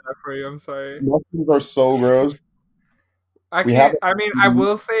ruined that for you. I'm sorry. Mushrooms are so gross. I We can't. have- I mean, I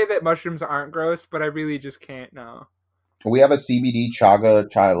will say that mushrooms aren't gross, but I really just can't now. We have a CBD chaga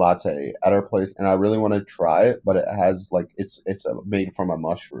chai latte at our place, and I really want to try it, but it has like it's made from a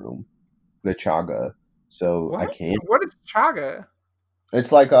mushroom, the chaga. So I can't. What is chaga?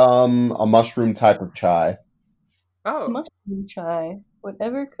 It's like a mushroom type of chai, Oh, Mushroom chai.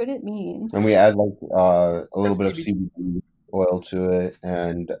 Whatever could it mean? and we add like a little bit of CBD. CBD oil to it,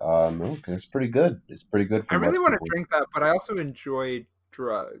 and milk. And it's pretty good. It's pretty good for. I really most want to people. drink that, but I also enjoy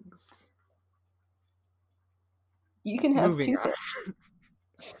drugs. You can have Moving two on.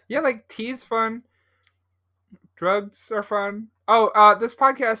 things. Yeah, like tea's fun. Drugs are fun. Oh, this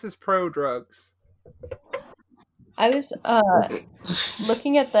podcast is pro drugs. I was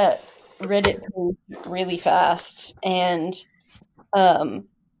looking at that Reddit page really fast, and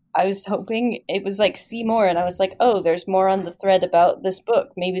I was hoping it was like see more, and I was like, oh, there's more on the thread about this book.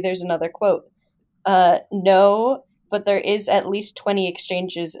 Maybe there's another quote. No, but there is at least 20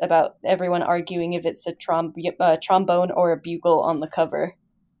 exchanges about everyone arguing if it's a trombone or a bugle on the cover.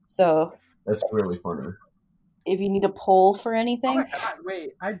 So That's really funny. if you need a poll for Oh anything, my god,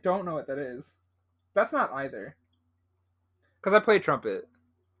 wait, I don't know what that is. That's not either. Because I play trumpet.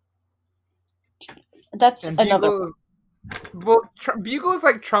 that's And another. bugle is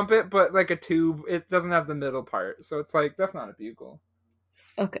like trumpet, but like a tube. It doesn't have the middle part, so it's like that's not a bugle.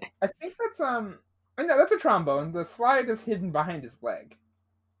 Okay. I think that's no, that's a trombone. The slide is hidden behind his leg.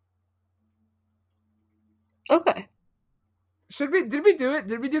 Okay. Did we do it?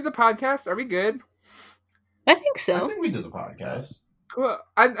 Did we do the podcast? Are we good? I think so. I think we did the podcast. Cool.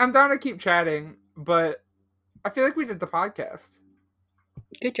 I'm down to keep chatting, but I feel like we did the podcast.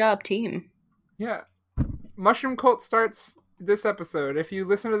 Good job, team. Yeah. Mushroom Cult starts this episode. If you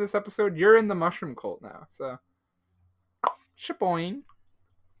listen to this episode, you're in the Mushroom Cult now. So, shaboing.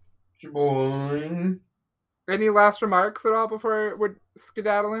 Boing. Any last remarks at all before we're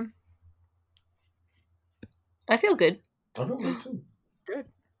skedaddling? I feel good. I feel good too. Good.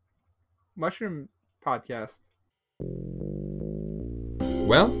 Mushroom Podcast.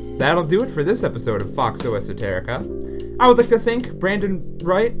 Well, that'll do it for this episode of Foxo Esoterica. I would like to thank Brandon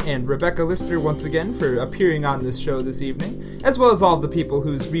Wright and Rebecca Lister once again for appearing on this show this evening, as well as all of the people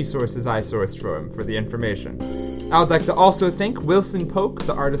whose resources I sourced for the information. I would like to also thank Wilson Polk,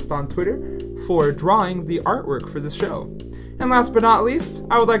 the artist on Twitter, for drawing the artwork for the show. And last but not least,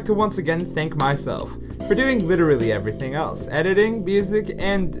 I would like to once again thank myself for doing literally everything else: editing, music,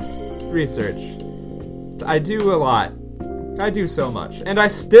 and research. I do a lot. I do so much. And I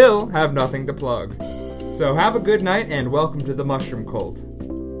still have nothing to plug. So have a good night and welcome to the Mushroom Cult.